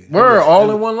 Yeah. It We're was-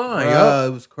 all it in was- one line, bruh, yo.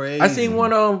 It was crazy. I seen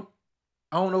one.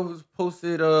 I don't know if it was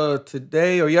posted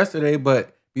today or yesterday,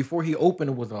 but before he opened,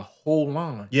 it was a whole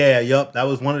line. Yeah, yup. That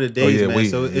was one of the days, yeah, man.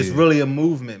 So it's yeah. really a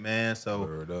movement, man. So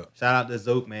Word up. shout out to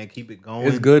Zoke, man. Keep it going.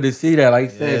 It's good to see that.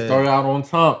 Like you said, Yeah. it started out on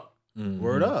top,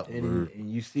 Word up. and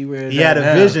you see where it's He had at a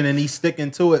now. vision and he's sticking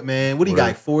to it, man. What he got? Word.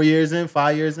 Like 4 years in,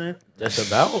 5 years in? That's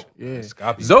about. Yeah, It's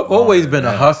gotta be Zoke longer always than been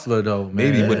a that. hustler though. Man.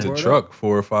 Maybe Yeah. with the Word truck,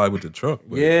 4 or 5 with the truck.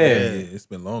 But Yeah. it's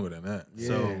been longer than that. Yeah.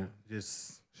 So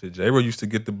just Shit, J-Ro used to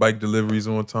get the bike deliveries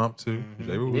on time too. Mhm.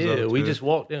 J-Ro was Yeah, out we there. just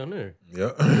walked down there.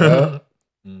 Yeah. Yeah.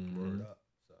 Mhm. word up.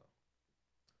 So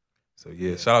So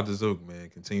yeah, shout out to Zoke, man.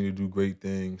 Continue to do great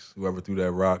things. Whoever threw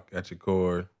that rock at your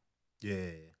car, yeah.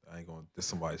 I ain't gonna. This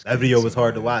somebody's. That video kids, was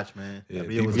hard to man. watch, man. Yeah, That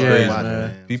video was people hard crazy, to watch, man. man.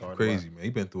 It was People hard to watch. crazy, man. He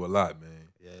been through a lot, man.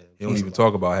 Yeah. He don't even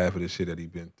talk about half of the shit that he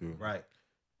been through. Right.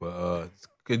 But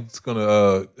it's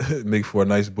gonna make for a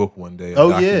nice book one day.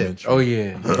 Oh, yeah. Documentary.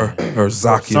 yeah. Or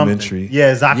documentary.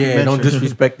 Yeah, documentary. Yeah, don't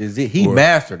disrespect his. He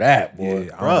mastered that, boy.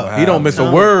 Yeah, I don't know Bruh. how He don't miss a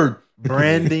No. word.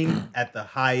 Branding at the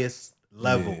highest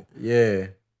level. Yeah.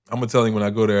 I'm gonna tell him when I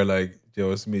go there, like,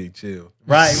 yo, it's me, chill.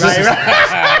 Right. Let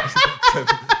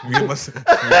me get my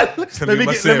Let me get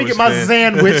my sandwich. Let me get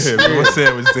my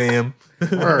sandwich, Sam.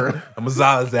 I'm a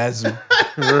Zazazu.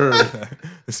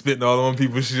 Spitting all on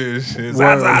people's shit.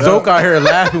 Zoke out here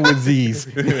laughing with Z's.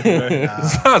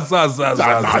 It's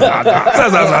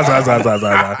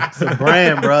a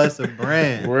brand, bro. It's a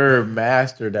brand. Word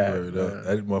mastered that. Word up.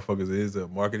 That motherfucker is a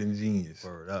marketing genius.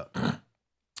 Word up.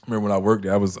 Remember when I worked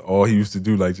there, that was all he used to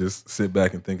do, like just sit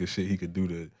back and think of shit he could do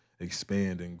to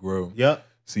expand and grow. Yep.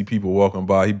 See people walking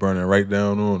by, he burning right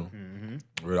down on them.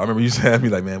 I remember he used to have me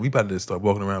like, man, we about to start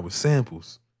walking around with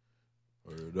samples.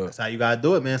 Word up. That's how you gotta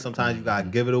do it, man. Sometimes you gotta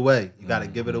give it away. You gotta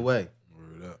give it away.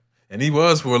 Word up. And he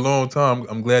was for a long time.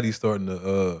 I'm glad he's starting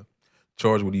to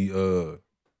charge what he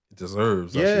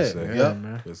deserves, I should say. Yep.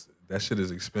 Because that shit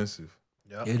is expensive.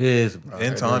 Yep. It is, bro.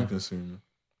 And time consuming.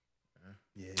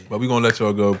 Yeah. But we're gonna let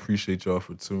y'all go. Appreciate y'all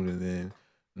for tuning in.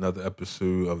 Another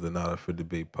episode of the Not Up for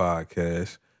Debate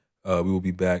podcast. We will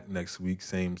be back next week,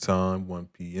 same time, 1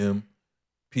 p.m.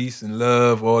 Peace and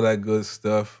love, all that good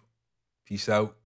stuff. Peace out.